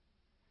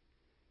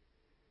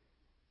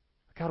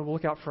 We've got to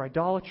look out for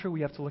idolatry.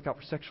 We have to look out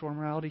for sexual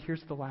immorality.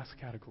 Here's the last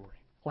category.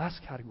 Last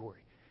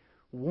category.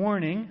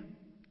 Warning.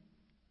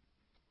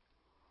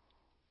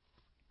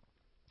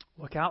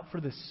 Look out for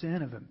the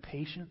sin of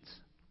impatience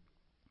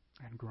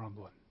and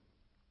grumbling.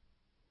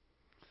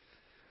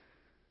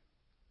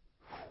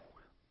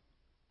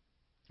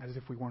 As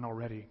if we weren't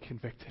already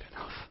convicted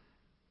enough.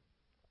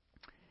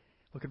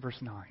 Look at verse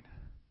 9.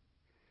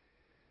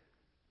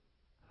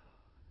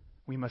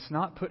 We must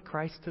not put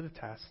Christ to the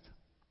test,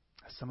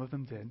 as some of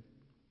them did,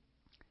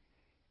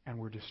 and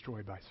were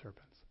destroyed by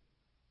serpents.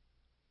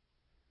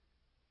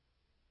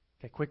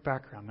 Okay, quick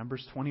background.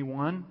 Numbers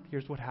 21,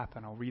 here's what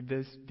happened. I'll read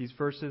these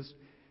verses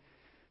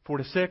 4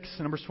 to 6.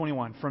 Numbers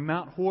 21. From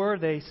Mount Hor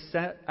they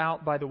set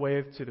out by the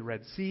way to the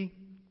Red Sea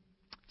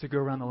to go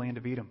around the land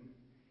of Edom.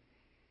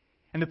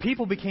 And the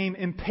people became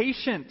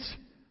impatient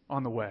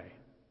on the way.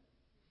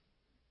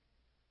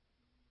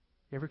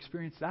 You ever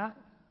experienced that?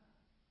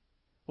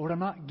 Lord, I'm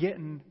not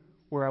getting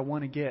where I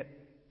want to get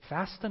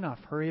fast enough.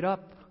 Hurry it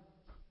up.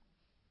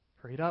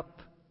 Hurry it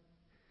up.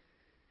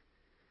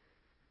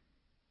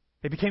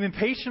 They became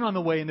impatient on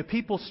the way, and the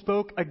people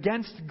spoke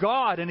against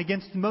God and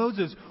against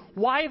Moses.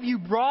 Why have you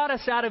brought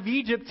us out of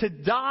Egypt to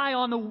die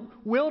on the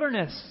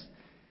wilderness?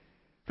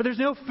 For there's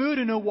no food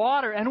and no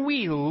water, and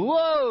we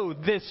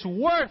loathe this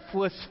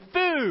worthless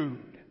food.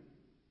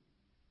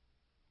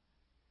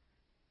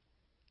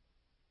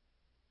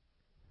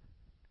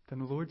 Then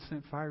the Lord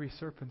sent fiery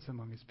serpents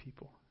among His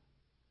people,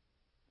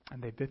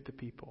 and they bit the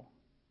people,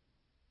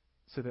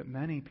 so that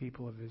many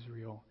people of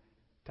Israel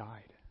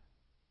died.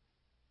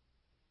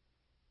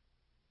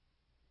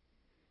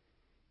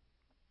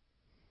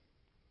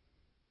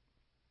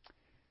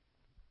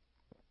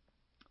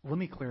 Let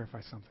me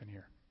clarify something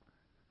here.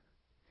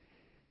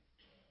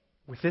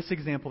 With this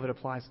example that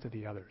applies to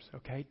the others,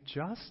 okay?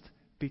 Just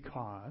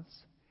because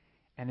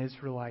an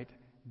Israelite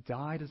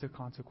died as a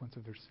consequence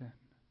of their sin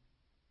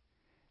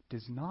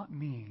does not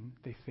mean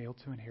they failed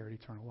to inherit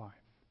eternal life.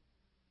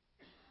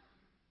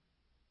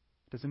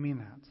 Doesn't mean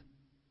that.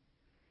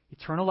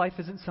 Eternal life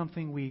isn't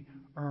something we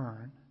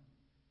earn.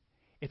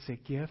 It's a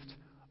gift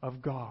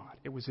of God.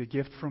 It was a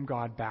gift from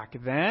God back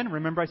then.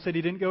 Remember I said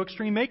He didn't go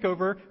extreme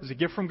makeover. It was a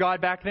gift from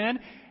God back then.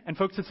 And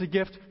folks, it's a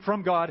gift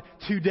from God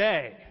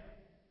today.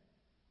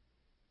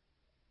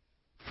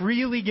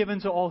 Freely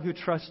given to all who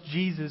trust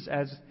Jesus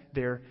as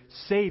their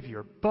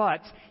Savior.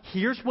 But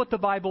here's what the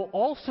Bible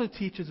also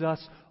teaches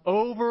us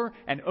over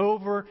and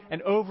over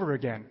and over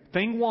again.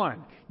 Thing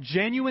one,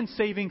 genuine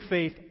saving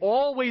faith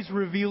always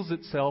reveals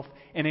itself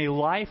in a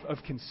life of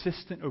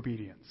consistent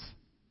obedience.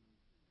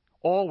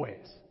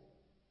 Always.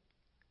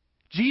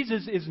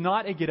 Jesus is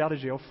not a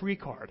get-out-of-jail-free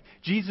card.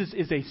 Jesus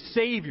is a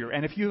Savior.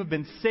 And if you have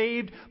been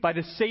saved by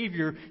the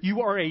Savior,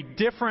 you are a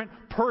different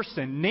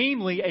person,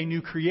 namely a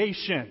new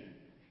creation.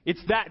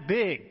 It's that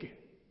big.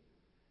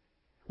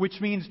 Which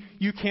means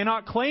you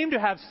cannot claim to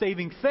have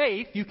saving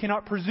faith. You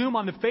cannot presume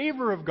on the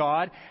favor of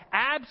God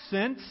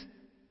absent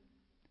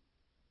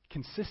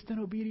consistent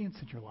obedience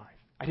in your life.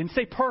 I didn't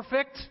say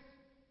perfect.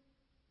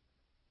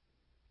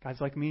 Guys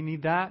like me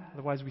need that.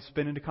 Otherwise we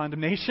spin into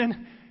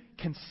condemnation.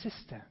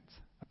 Consistent.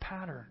 A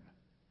pattern.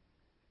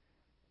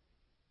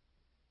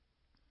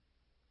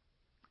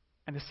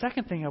 And the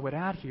second thing I would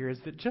add here is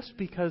that just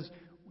because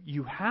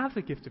you have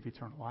the gift of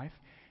eternal life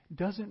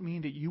doesn't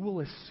mean that you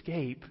will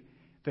escape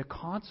the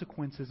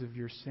consequences of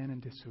your sin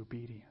and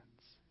disobedience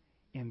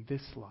in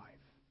this life.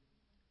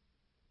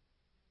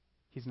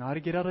 He's not a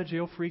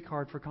get-out-of-jail-free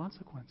card for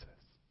consequences.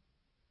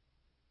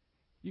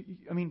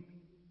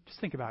 Just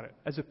think about it.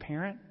 As a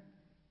parent,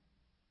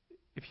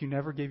 if you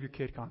never gave your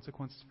kid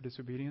consequences for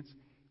disobedience,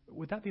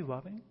 would that be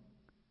loving?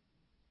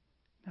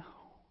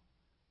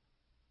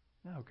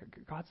 No,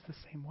 God's the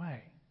same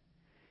way.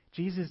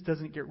 Jesus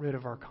doesn't get rid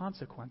of our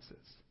consequences.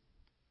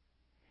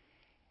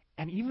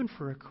 And even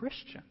for a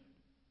Christian,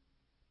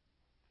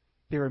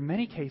 there are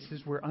many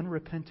cases where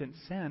unrepentant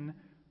sin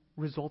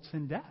results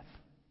in death.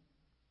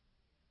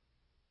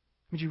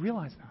 Would you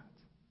realize that?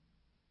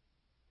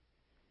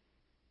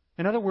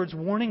 In other words,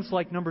 warnings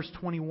like Numbers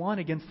 21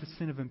 against the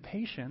sin of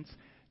impatience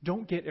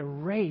don't get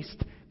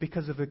erased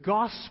because of the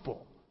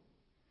gospel.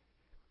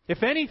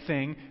 If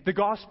anything, the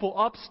gospel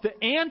ups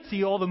the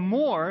ante all the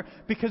more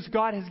because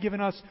God has given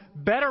us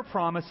better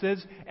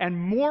promises and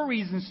more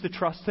reasons to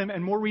trust Him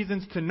and more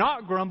reasons to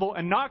not grumble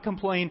and not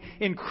complain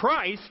in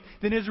Christ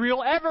than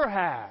Israel ever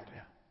had.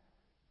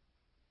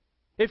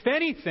 If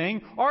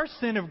anything, our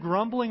sin of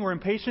grumbling or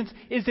impatience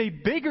is a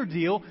bigger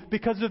deal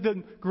because of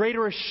the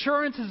greater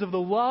assurances of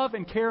the love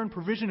and care and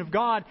provision of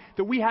God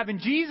that we have in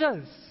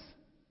Jesus.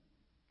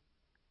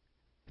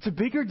 It's a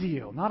bigger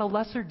deal, not a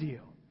lesser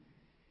deal.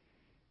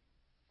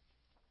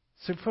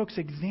 So folks,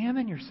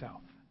 examine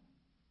yourself.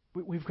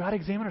 We've got to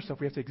examine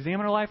ourselves. We have to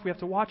examine our life. We have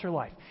to watch our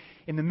life.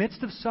 In the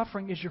midst of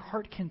suffering, is your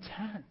heart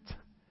content? Do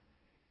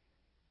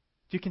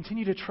you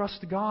continue to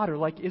trust God? Or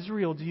like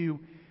Israel, do you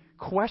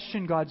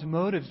question God's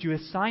motives? Do you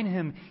assign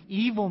Him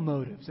evil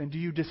motives? And do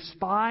you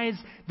despise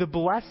the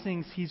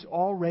blessings He's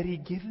already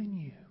given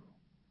you?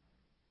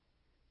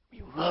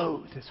 We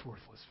loathe this worthless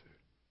food.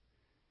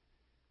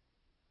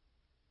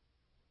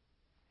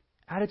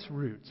 At its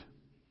root,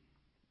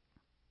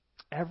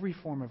 every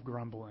form of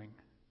grumbling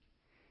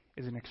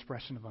is an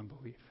expression of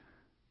unbelief.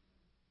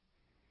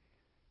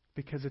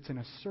 Because it's an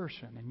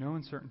assertion, in no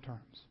uncertain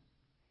terms,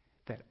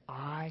 that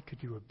I could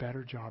do a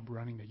better job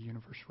running the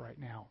universe right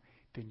now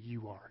than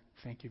you are.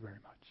 Thank you very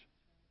much.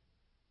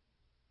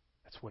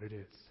 That's what it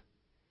is.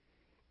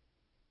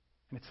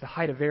 And it's the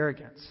height of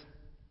arrogance,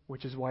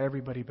 which is why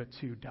everybody but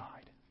two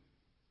died.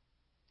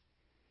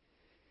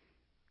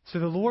 So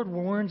the Lord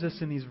warns us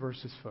in these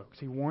verses, folks.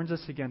 He warns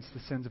us against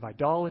the sins of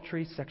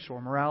idolatry, sexual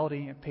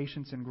immorality,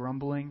 impatience, and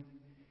grumbling.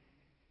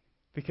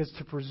 Because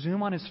to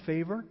presume on His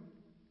favor,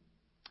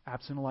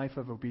 absent a life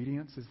of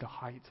obedience, is the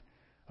height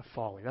of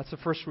folly. That's the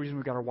first reason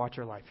we've got to watch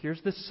our life.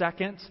 Here's the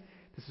second.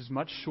 This is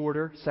much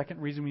shorter.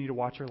 Second reason we need to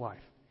watch our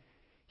life.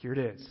 Here it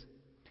is.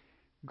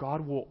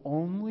 God will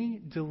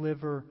only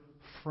deliver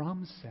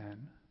from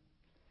sin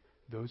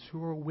those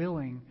who are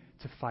willing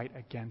to fight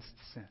against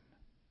sin.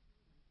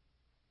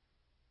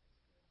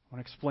 I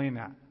want to explain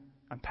that,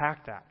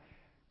 unpack that.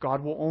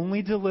 God will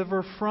only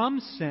deliver from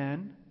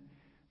sin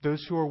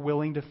those who are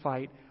willing to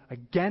fight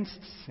against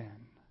sin.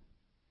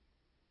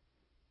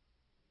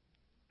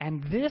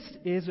 And this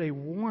is a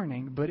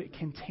warning, but it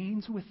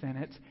contains within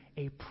it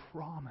a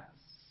promise.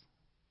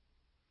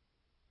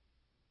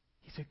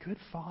 He's a good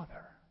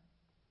Father.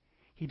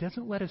 He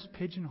doesn't let us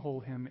pigeonhole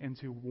Him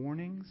into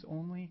warnings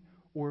only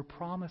or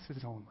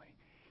promises only.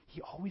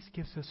 He always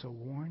gives us a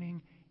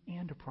warning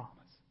and a promise.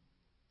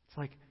 It's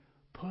like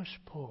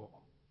push-pull.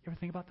 You ever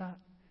think about that?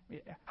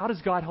 How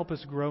does God help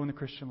us grow in the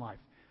Christian life?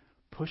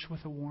 Push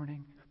with a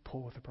warning,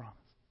 pull with a promise.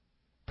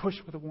 Push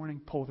with a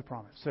warning, pull with a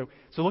promise. So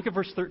look at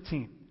verse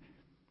 13.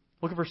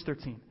 Look at verse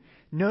 13.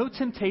 No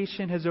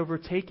temptation has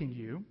overtaken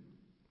you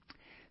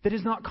that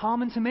is not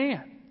common to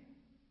man.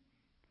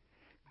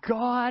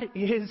 God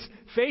is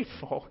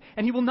faithful,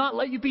 and He will not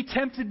let you be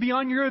tempted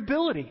beyond your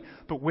ability.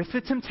 But with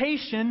the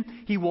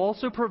temptation, He will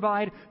also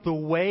provide the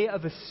way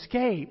of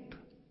escape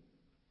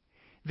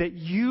that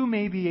you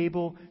may be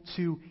able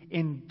to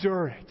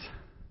endure it.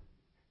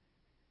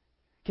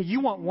 Okay, you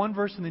want one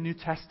verse in the New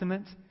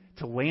Testament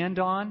to land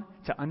on,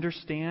 to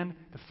understand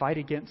the fight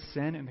against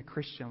sin in the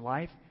Christian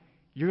life?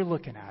 You're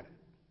looking at it.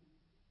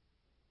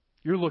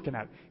 You're looking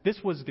at it.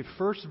 This was the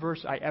first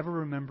verse I ever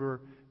remember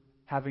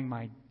having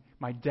my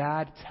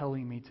dad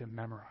telling me to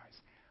memorize.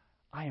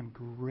 I am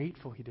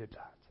grateful he did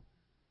that.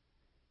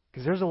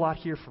 Because there's a lot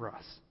here for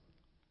us.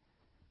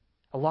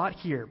 A lot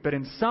here. But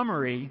in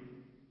summary,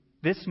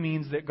 this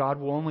means that God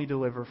will only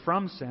deliver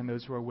from sin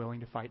those who are willing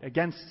to fight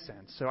against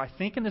sin. So I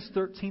think in this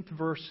 13th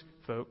verse,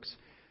 folks,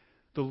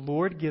 the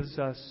Lord gives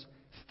us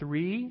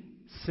 3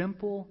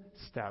 simple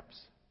steps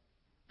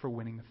for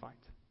winning the fight.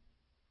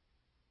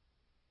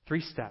 3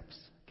 steps.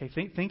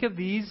 Okay, think of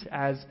these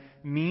as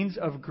means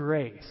of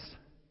grace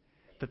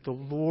that the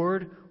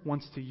Lord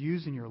wants to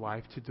use in your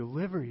life to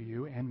deliver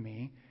you and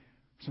me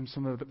from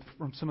some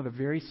of the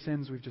very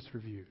sins we've just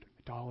reviewed.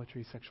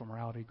 Idolatry, sexual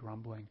morality,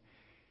 grumbling,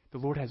 The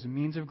Lord has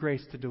means of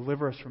grace to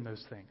deliver us from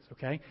those things,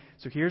 okay?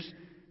 So here's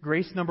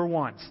grace number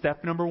one,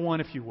 step number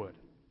one, if you would.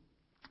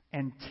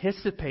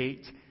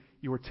 Anticipate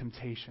your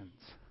temptations.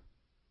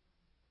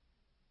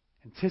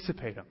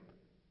 Anticipate them.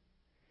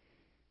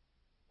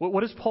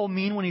 What does Paul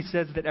mean when he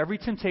says that every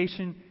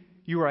temptation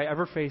you or I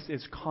ever face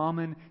is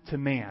common to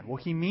man? Well,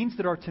 he means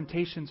that our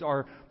temptations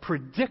are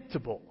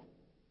predictable.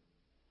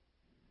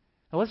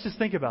 Now, let's just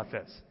think about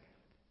this.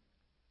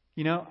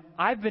 You know,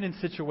 I've been in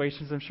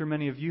situations, I'm sure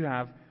many of you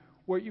have,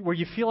 where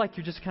you feel like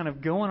you're just kind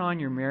of going on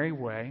your merry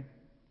way,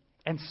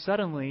 and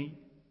suddenly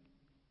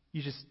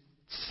you just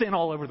sin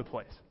all over the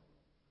place.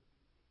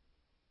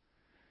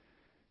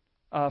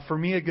 For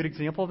me, a good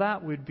example of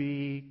that would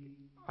be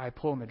I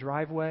pull in the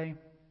driveway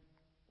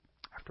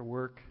after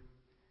work.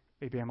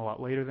 Maybe I'm a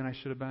lot later than I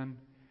should have been.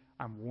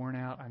 I'm worn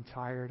out. I'm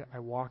tired. I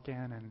walk in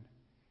and,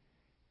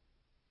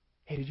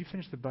 hey, did you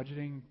finish the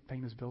budgeting,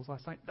 paying those bills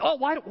last night? Oh,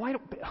 why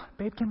don't,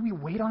 babe, can we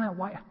wait on that?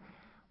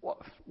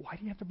 Why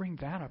do you have to bring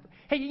that up?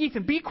 Hey,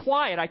 Ethan, be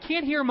quiet. I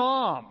can't hear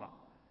Mom.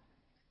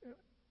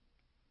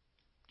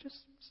 Just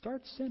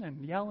start sinning,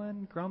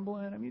 yelling,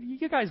 grumbling. I mean,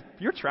 you guys,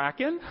 you're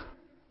tracking.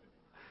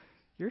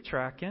 You're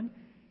tracking.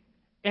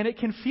 And it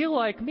can feel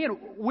like, man,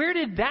 where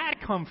did that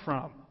come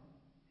from?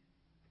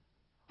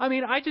 I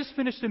mean, I just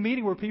finished a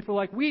meeting where people are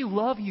like, we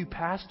love you,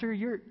 Pastor.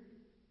 I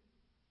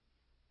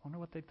wonder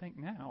what they think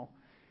now.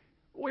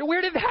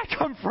 Where did that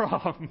come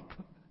from?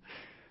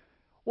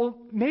 Well,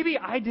 maybe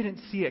I didn't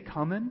see it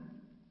coming.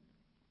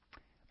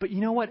 But you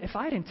know what? If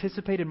I had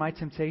anticipated my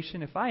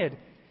temptation, if I had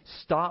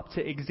stopped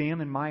to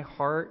examine my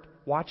heart,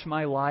 watch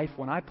my life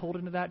when I pulled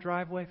into that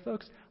driveway,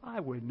 folks, I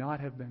would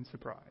not have been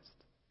surprised.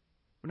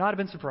 Would not have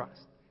been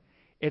surprised.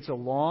 It's a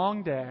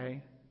long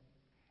day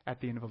at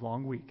the end of a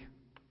long week.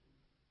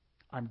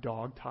 I'm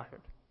dog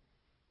tired.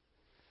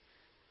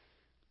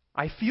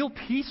 I feel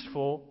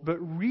peaceful, but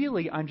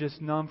really I'm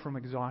just numb from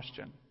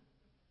exhaustion.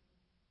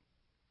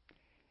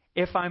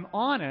 If I'm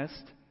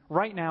honest,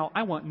 right now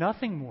I want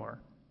nothing more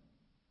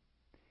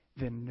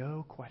than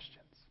no questions.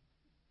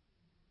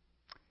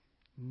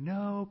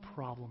 No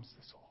problems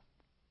to solve.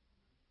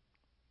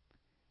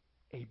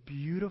 A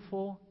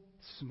beautiful,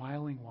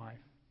 smiling wife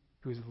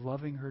who is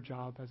loving her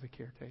job as a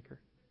caretaker.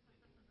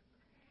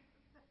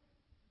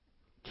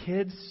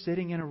 Kids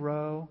sitting in a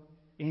row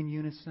in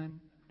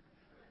unison.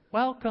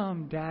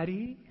 Welcome,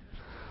 Daddy.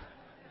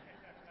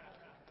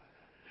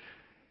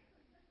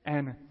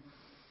 And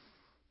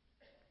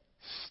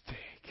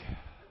steak.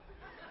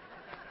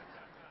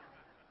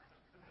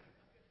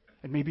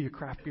 And maybe a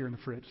craft beer in the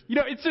fridge. You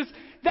know, it's just,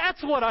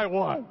 that's what I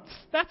want.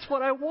 That's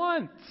what I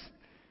want.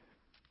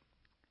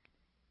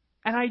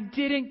 And I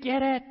didn't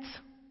get it.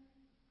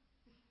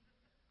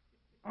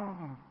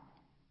 Oh.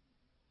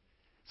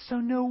 So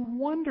no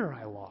wonder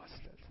I lost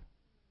it.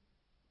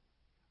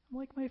 I'm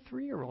like my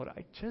 3-year-old.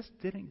 I just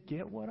didn't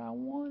get what I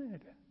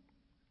wanted.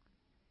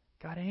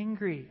 Got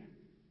angry.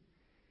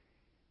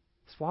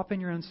 Swap in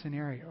your own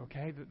scenario,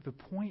 okay? The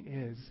point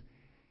is,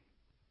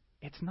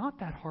 it's not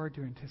that hard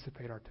to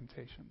anticipate our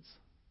temptations.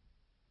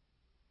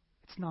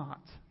 It's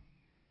not.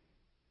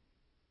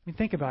 I mean,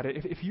 think about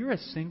it. If you're a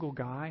single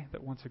guy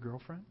that wants a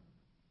girlfriend,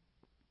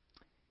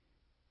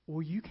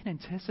 well, you can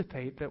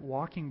anticipate that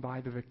walking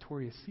by the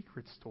Victoria's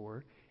Secret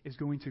store is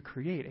going to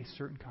create a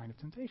certain kind of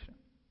temptation.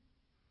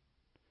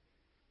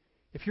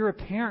 If you're a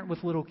parent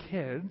with little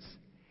kids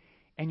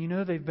and you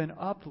know they've been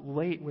up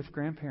late with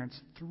grandparents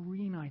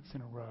 3 nights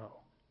in a row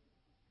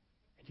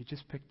and you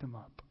just picked them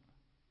up,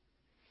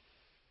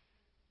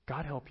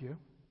 God help you,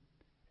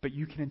 but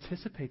you can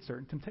anticipate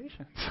certain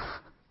temptations.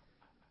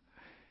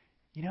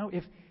 You know,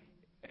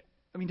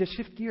 to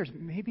shift gears,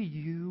 maybe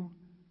you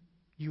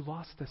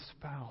lost a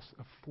spouse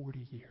of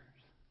 40 years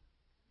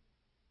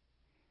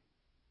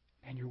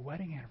and your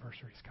wedding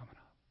anniversary is coming up.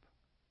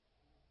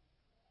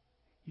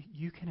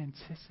 You can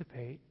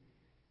anticipate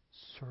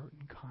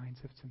certain kinds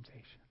of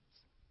temptations.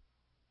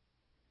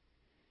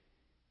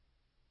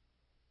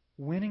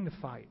 Winning the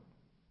fight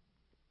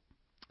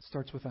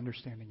starts with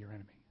understanding your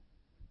enemy.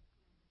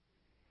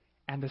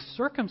 And the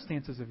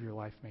circumstances of your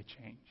life may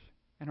change,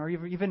 and are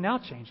even now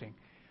changing.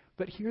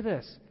 But hear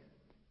this.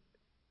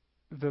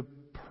 The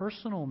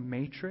personal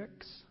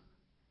matrix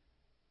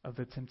of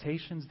the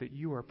temptations that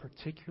you are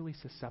particularly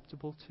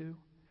susceptible to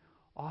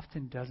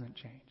often doesn't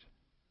change.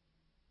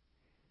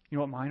 You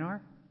know what mine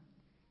are?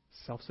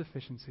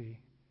 Self-sufficiency,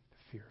 the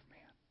fear of man.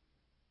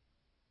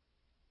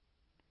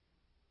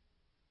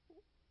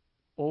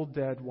 Old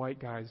dead white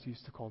guys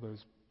used to call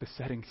those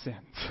besetting sins.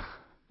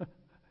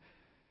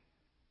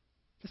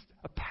 Just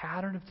a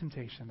pattern of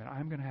temptation that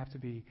I'm going to have to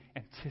be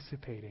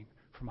anticipating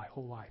for my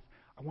whole life.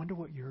 I wonder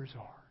what yours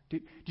are. Do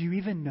you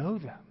even know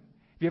them?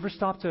 Have you ever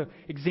stopped to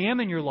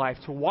examine your life,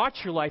 to watch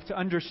your life, to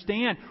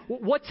understand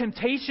what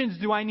temptations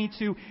do I need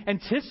to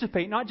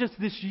anticipate, not just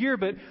this year,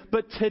 but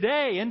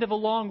today, end of a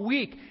long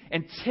week.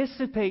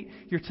 Anticipate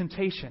your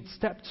temptation.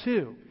 Step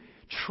 2,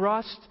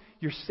 trust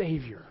your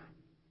Savior.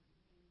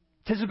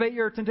 Anticipate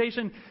your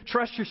temptation,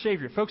 trust your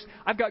Savior. Folks,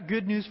 I've got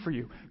good news for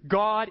you.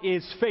 God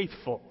is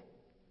faithful.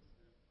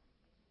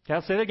 Okay,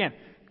 I'll say that again.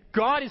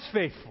 God is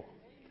faithful.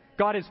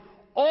 God is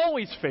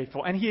always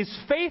faithful. And He is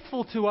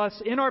faithful to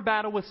us in our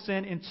battle with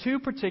sin in two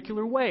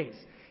particular ways.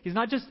 He's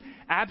not just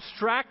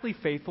abstractly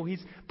faithful.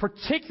 He's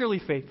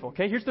particularly faithful.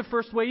 Okay, here's the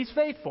first way He's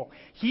faithful.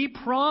 He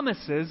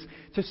promises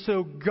to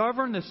so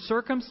govern the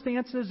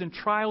circumstances and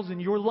trials in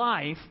your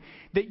life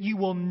that you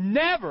will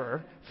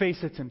never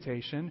face a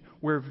temptation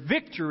where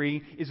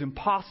victory is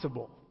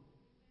impossible.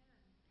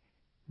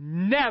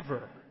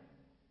 Never,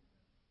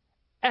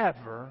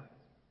 ever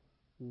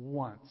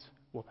once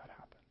will that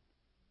happen.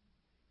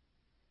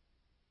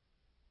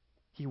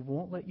 He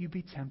won't let you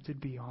be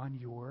tempted beyond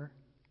your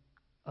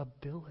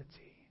ability.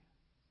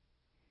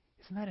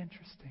 Isn't that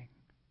interesting?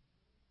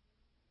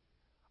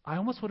 I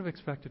almost would have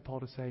expected Paul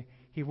to say,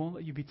 He won't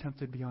let you be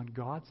tempted beyond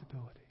God's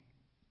ability.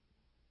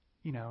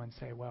 And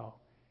say, well,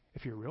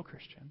 if you're a real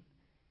Christian,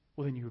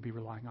 well, then you would be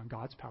relying on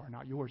God's power,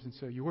 not yours. And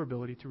so your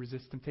ability to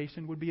resist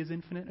temptation would be as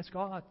infinite as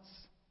God's.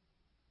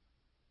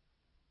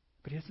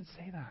 But He doesn't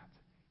say that.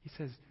 He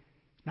says,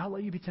 not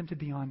let you be tempted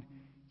beyond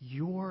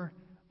your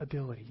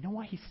ability. You know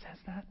why He says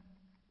that?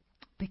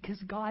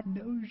 Because God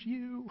knows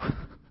you.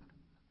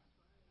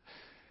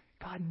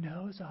 God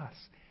knows us.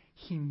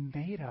 He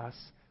made us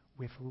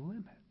with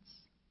limits.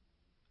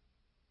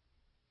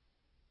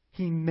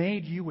 He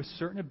made you with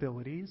certain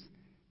abilities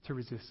to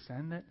resist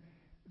sin that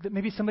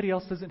maybe somebody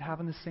else doesn't have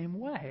in the same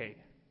way.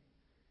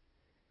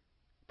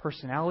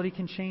 Personality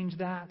can change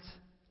that.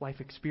 Life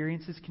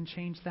experiences can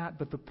change that.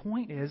 But the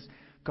point is,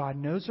 God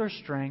knows our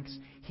strengths.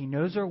 He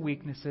knows our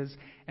weaknesses.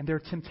 And there are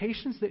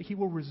temptations that He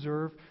will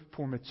reserve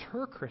for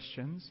mature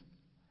Christians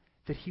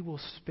that He will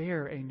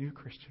spare a new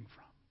Christian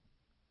from.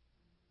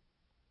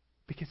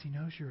 Because He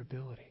knows your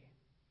ability.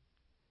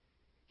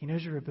 He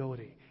knows your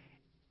ability.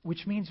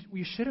 Which means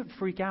you shouldn't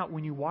freak out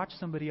when you watch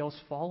somebody else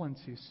fall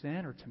into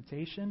sin or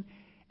temptation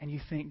and you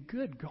think,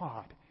 good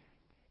God,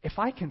 if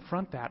I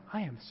confront that,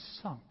 I am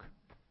sunk.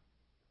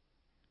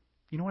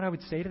 You know what I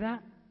would say to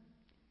that?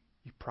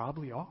 You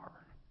probably are.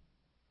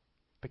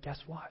 But guess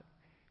what?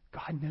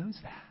 God knows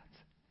that.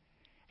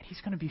 And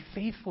He's going to be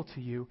faithful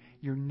to you.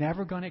 You're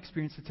never going to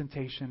experience the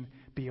temptation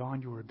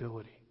beyond your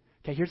ability.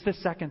 Okay, here's the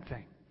second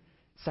thing.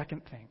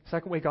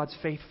 Second way God's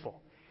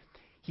faithful.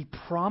 He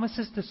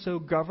promises to so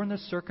govern the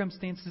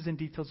circumstances and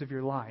details of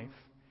your life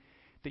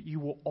that you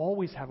will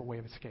always have a way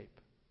of escape.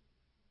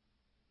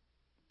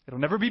 It'll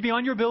never be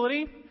beyond your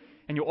ability,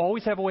 and you'll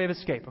always have a way of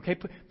escape. Okay,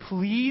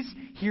 please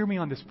hear me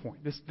on this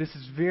point. This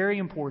is very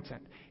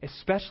important,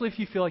 especially if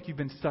you feel like you've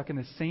been stuck in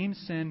the same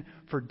sin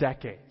for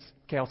decades.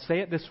 Okay, I'll say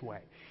it this way.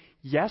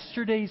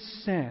 Yesterday's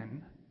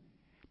sin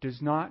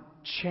does not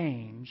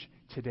change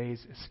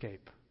today's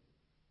escape.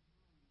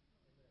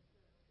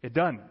 It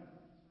doesn't.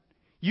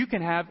 You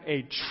can have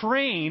a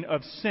train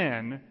of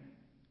sin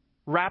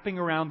wrapping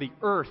around the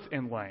earth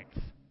in length.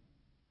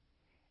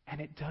 And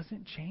it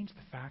doesn't change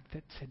the fact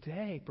that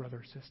today, brother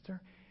or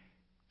sister,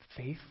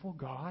 faithful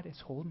God is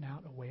holding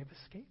out a way of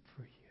escape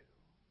for you.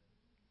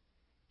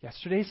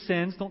 Yesterday's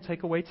sins don't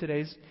take away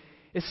today's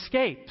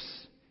escapes.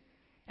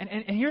 And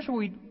here's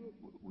where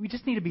we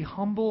just need to be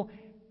humble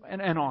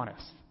and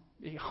honest.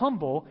 Be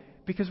humble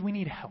because we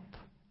need help.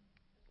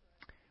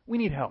 We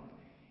need help.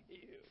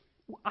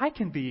 I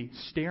can be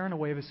staring a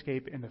way of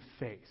escape in the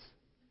face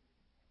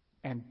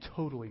and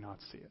totally not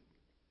see it.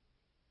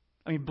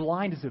 I mean,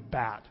 blind as a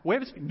bat. Way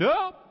of escape?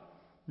 No!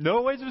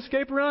 No ways of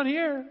escape around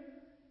here.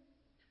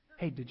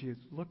 Hey, did you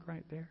look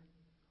right there?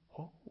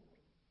 Oh.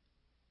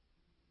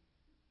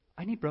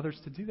 I need brothers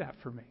to do that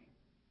for me.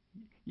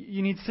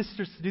 You need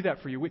sisters to do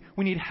that for you.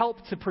 We need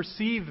help to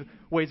perceive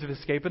ways of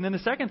escape. And then the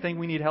second thing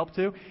we need help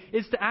to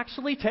is to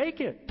actually take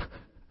it.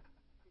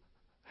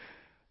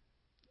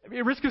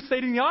 At risk of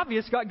stating the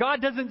obvious,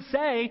 God doesn't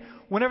say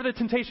whenever the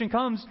temptation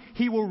comes,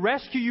 He will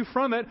rescue you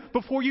from it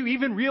before you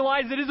even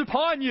realize it is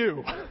upon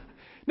you.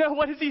 No,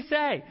 what does He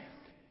say?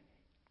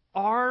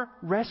 Our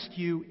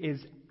rescue is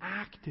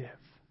active.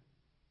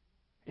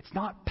 It's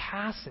not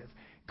passive.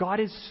 God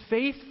is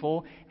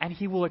faithful, and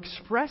He will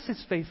express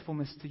His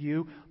faithfulness to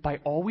you by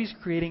always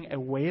creating a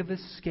way of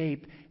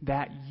escape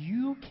that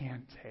you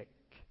can take.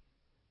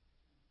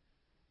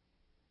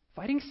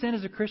 Fighting sin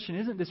as a Christian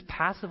isn't this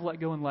passive let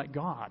go and let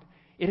God.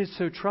 It is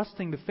so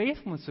trusting the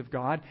faithfulness of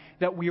God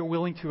that we are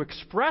willing to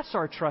express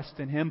our trust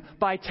in Him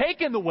by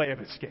taking the way of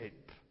escape.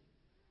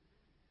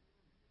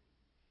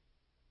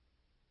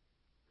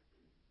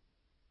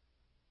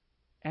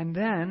 And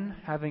then,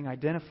 having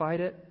identified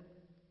it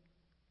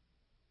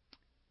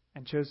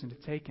and chosen to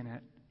take in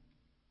it,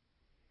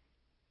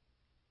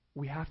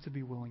 we have to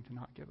be willing to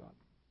not give up.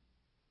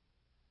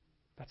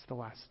 That's the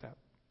last step.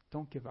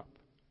 Don't give up.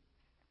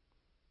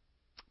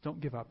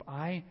 Don't give up.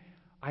 I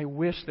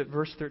wish that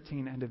verse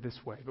 13 ended this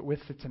way. But with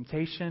the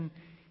temptation,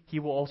 He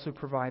will also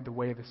provide the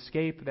way of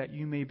escape that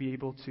you may be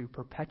able to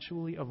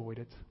perpetually avoid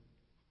it.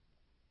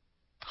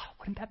 Oh,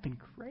 wouldn't that have been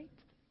great?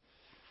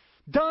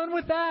 Done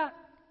with that.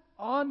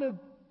 On to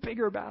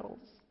bigger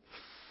battles.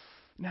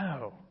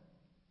 No.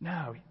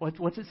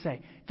 What's it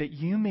say? That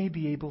you may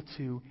be able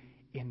to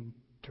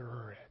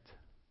endure it.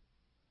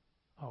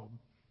 Oh,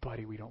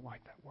 buddy, we don't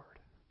like that word.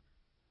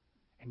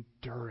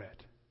 Endure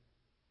it.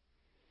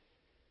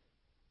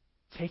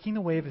 Taking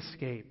the way of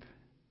escape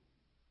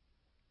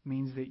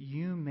means that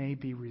you may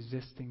be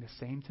resisting the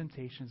same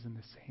temptations in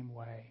the same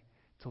way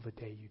till the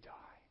day you die.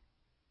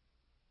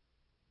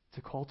 It's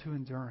a call to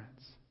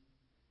endurance.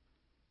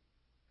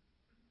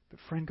 But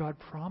friend, God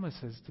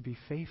promises to be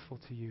faithful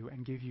to you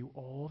and give you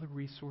all the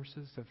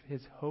resources of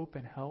His hope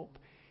and help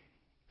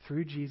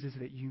through Jesus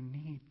that you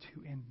need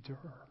to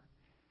endure.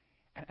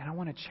 And I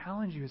want to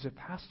challenge you as a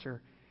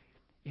pastor,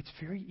 it's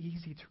very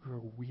easy to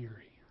grow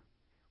weary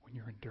when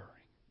you're enduring.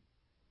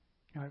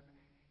 You know, if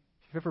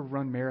you've ever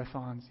run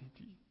marathons,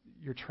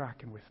 you're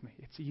tracking with me.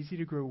 It's easy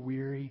to grow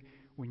weary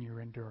when you're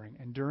enduring.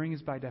 Enduring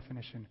is by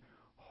definition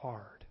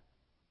hard.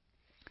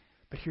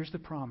 But here's the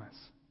promise.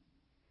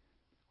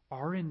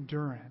 Our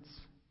endurance,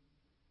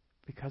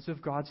 because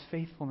of God's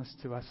faithfulness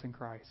to us in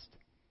Christ,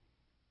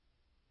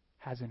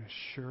 has an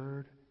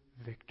assured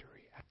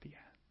victory at the end.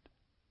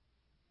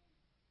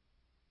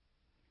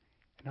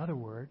 In other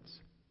words,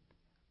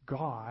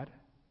 God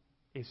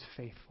is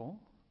faithful,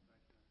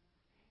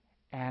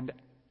 and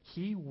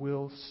He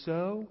will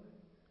so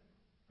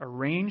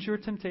arrange your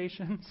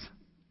temptations,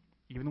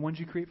 even the ones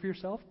you create for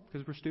yourself,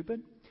 because we're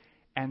stupid,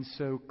 and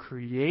so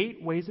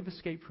create ways of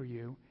escape for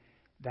you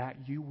that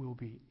you will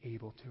be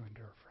able to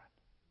endure, friend.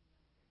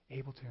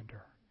 Able to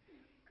endure.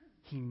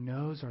 He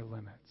knows our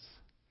limits.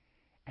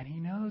 And He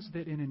knows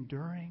that in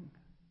enduring,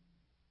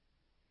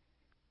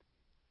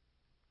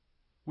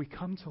 we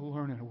come to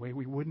learn in a way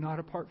we would not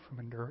apart from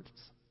endurance,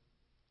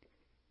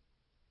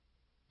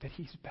 that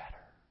He's better.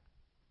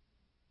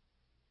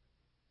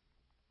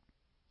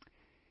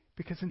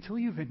 Because until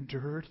you've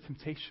endured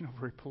temptation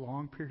over a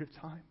prolonged period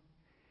of time,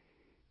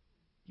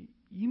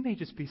 you may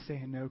just be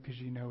saying no because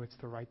you know it's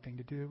the right thing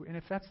to do. And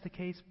if that's the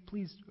case,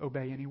 please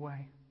obey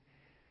anyway.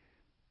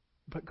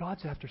 But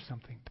God's after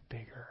something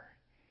bigger.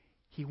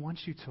 He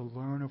wants you to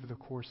learn over the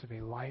course of a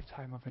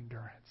lifetime of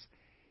endurance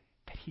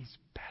that He's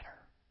better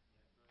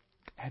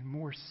and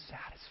more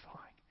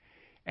satisfying.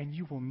 And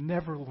you will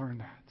never learn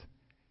that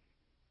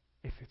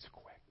if it's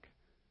quick.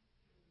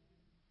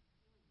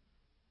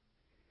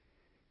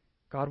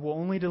 God will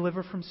only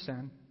deliver from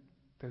sin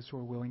those who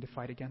are willing to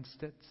fight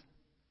against it,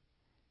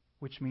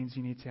 which means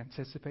you need to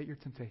anticipate your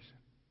temptation,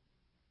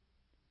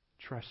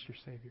 trust your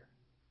Savior,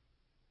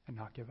 and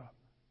not give up.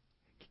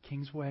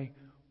 King's Way,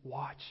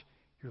 watch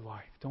your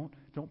life.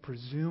 Don't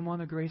presume on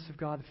the grace of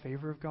God, the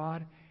favor of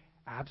God,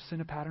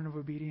 absent a pattern of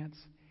obedience,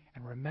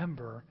 and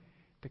remember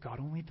that God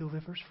only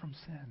delivers from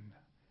sin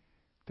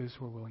those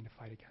who are willing to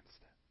fight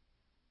against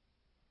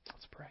it.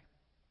 Let's pray.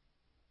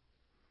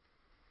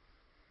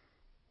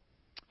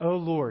 Oh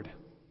Lord,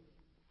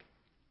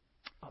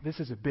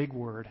 this is a big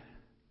word.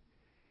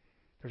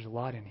 There's a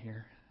lot in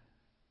here.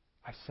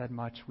 I've said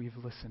much. We've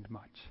listened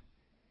much.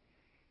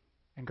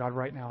 And God,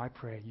 right now I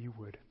pray you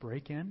would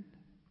break in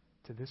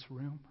to this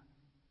room,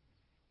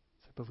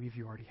 as I believe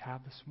you already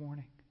have this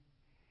morning,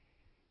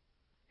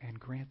 and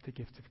grant the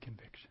gift of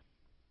conviction.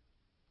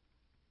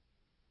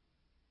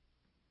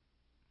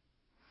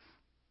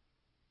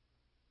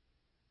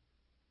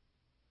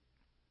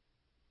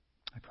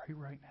 I pray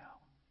right now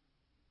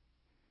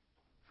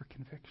for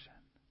conviction.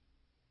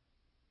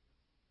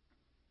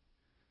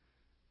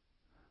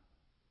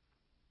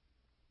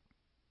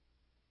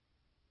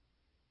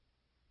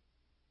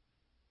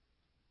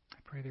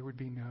 I pray there would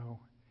be no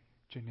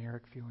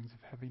generic feelings of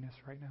heaviness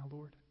right now,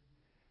 Lord,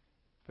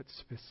 but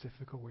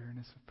specific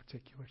awareness of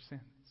particular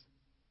sins.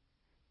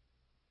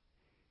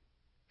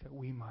 That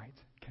we might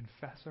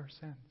confess our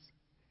sins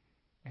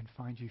and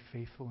find you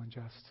faithful and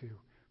just to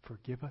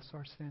forgive us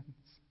our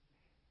sins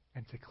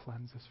and to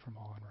cleanse us from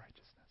all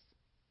unrighteousness.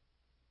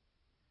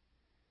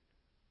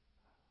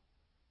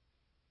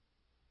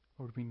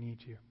 Lord, we need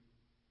you.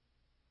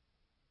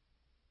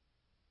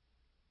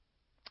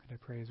 And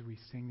I pray as we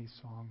sing these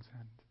songs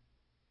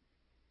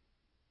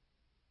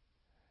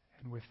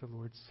and with the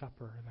Lord's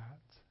Supper that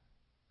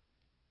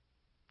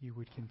you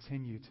would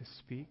continue to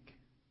speak,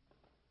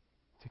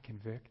 to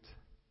convict,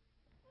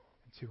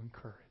 and to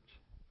encourage.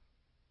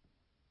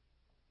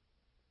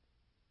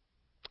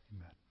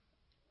 Amen.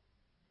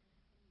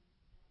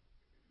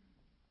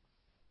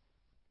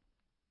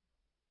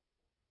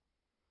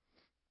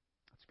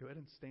 Let's go ahead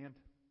and stand.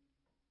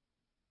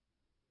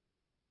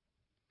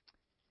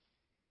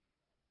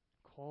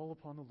 Call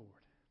upon the Lord.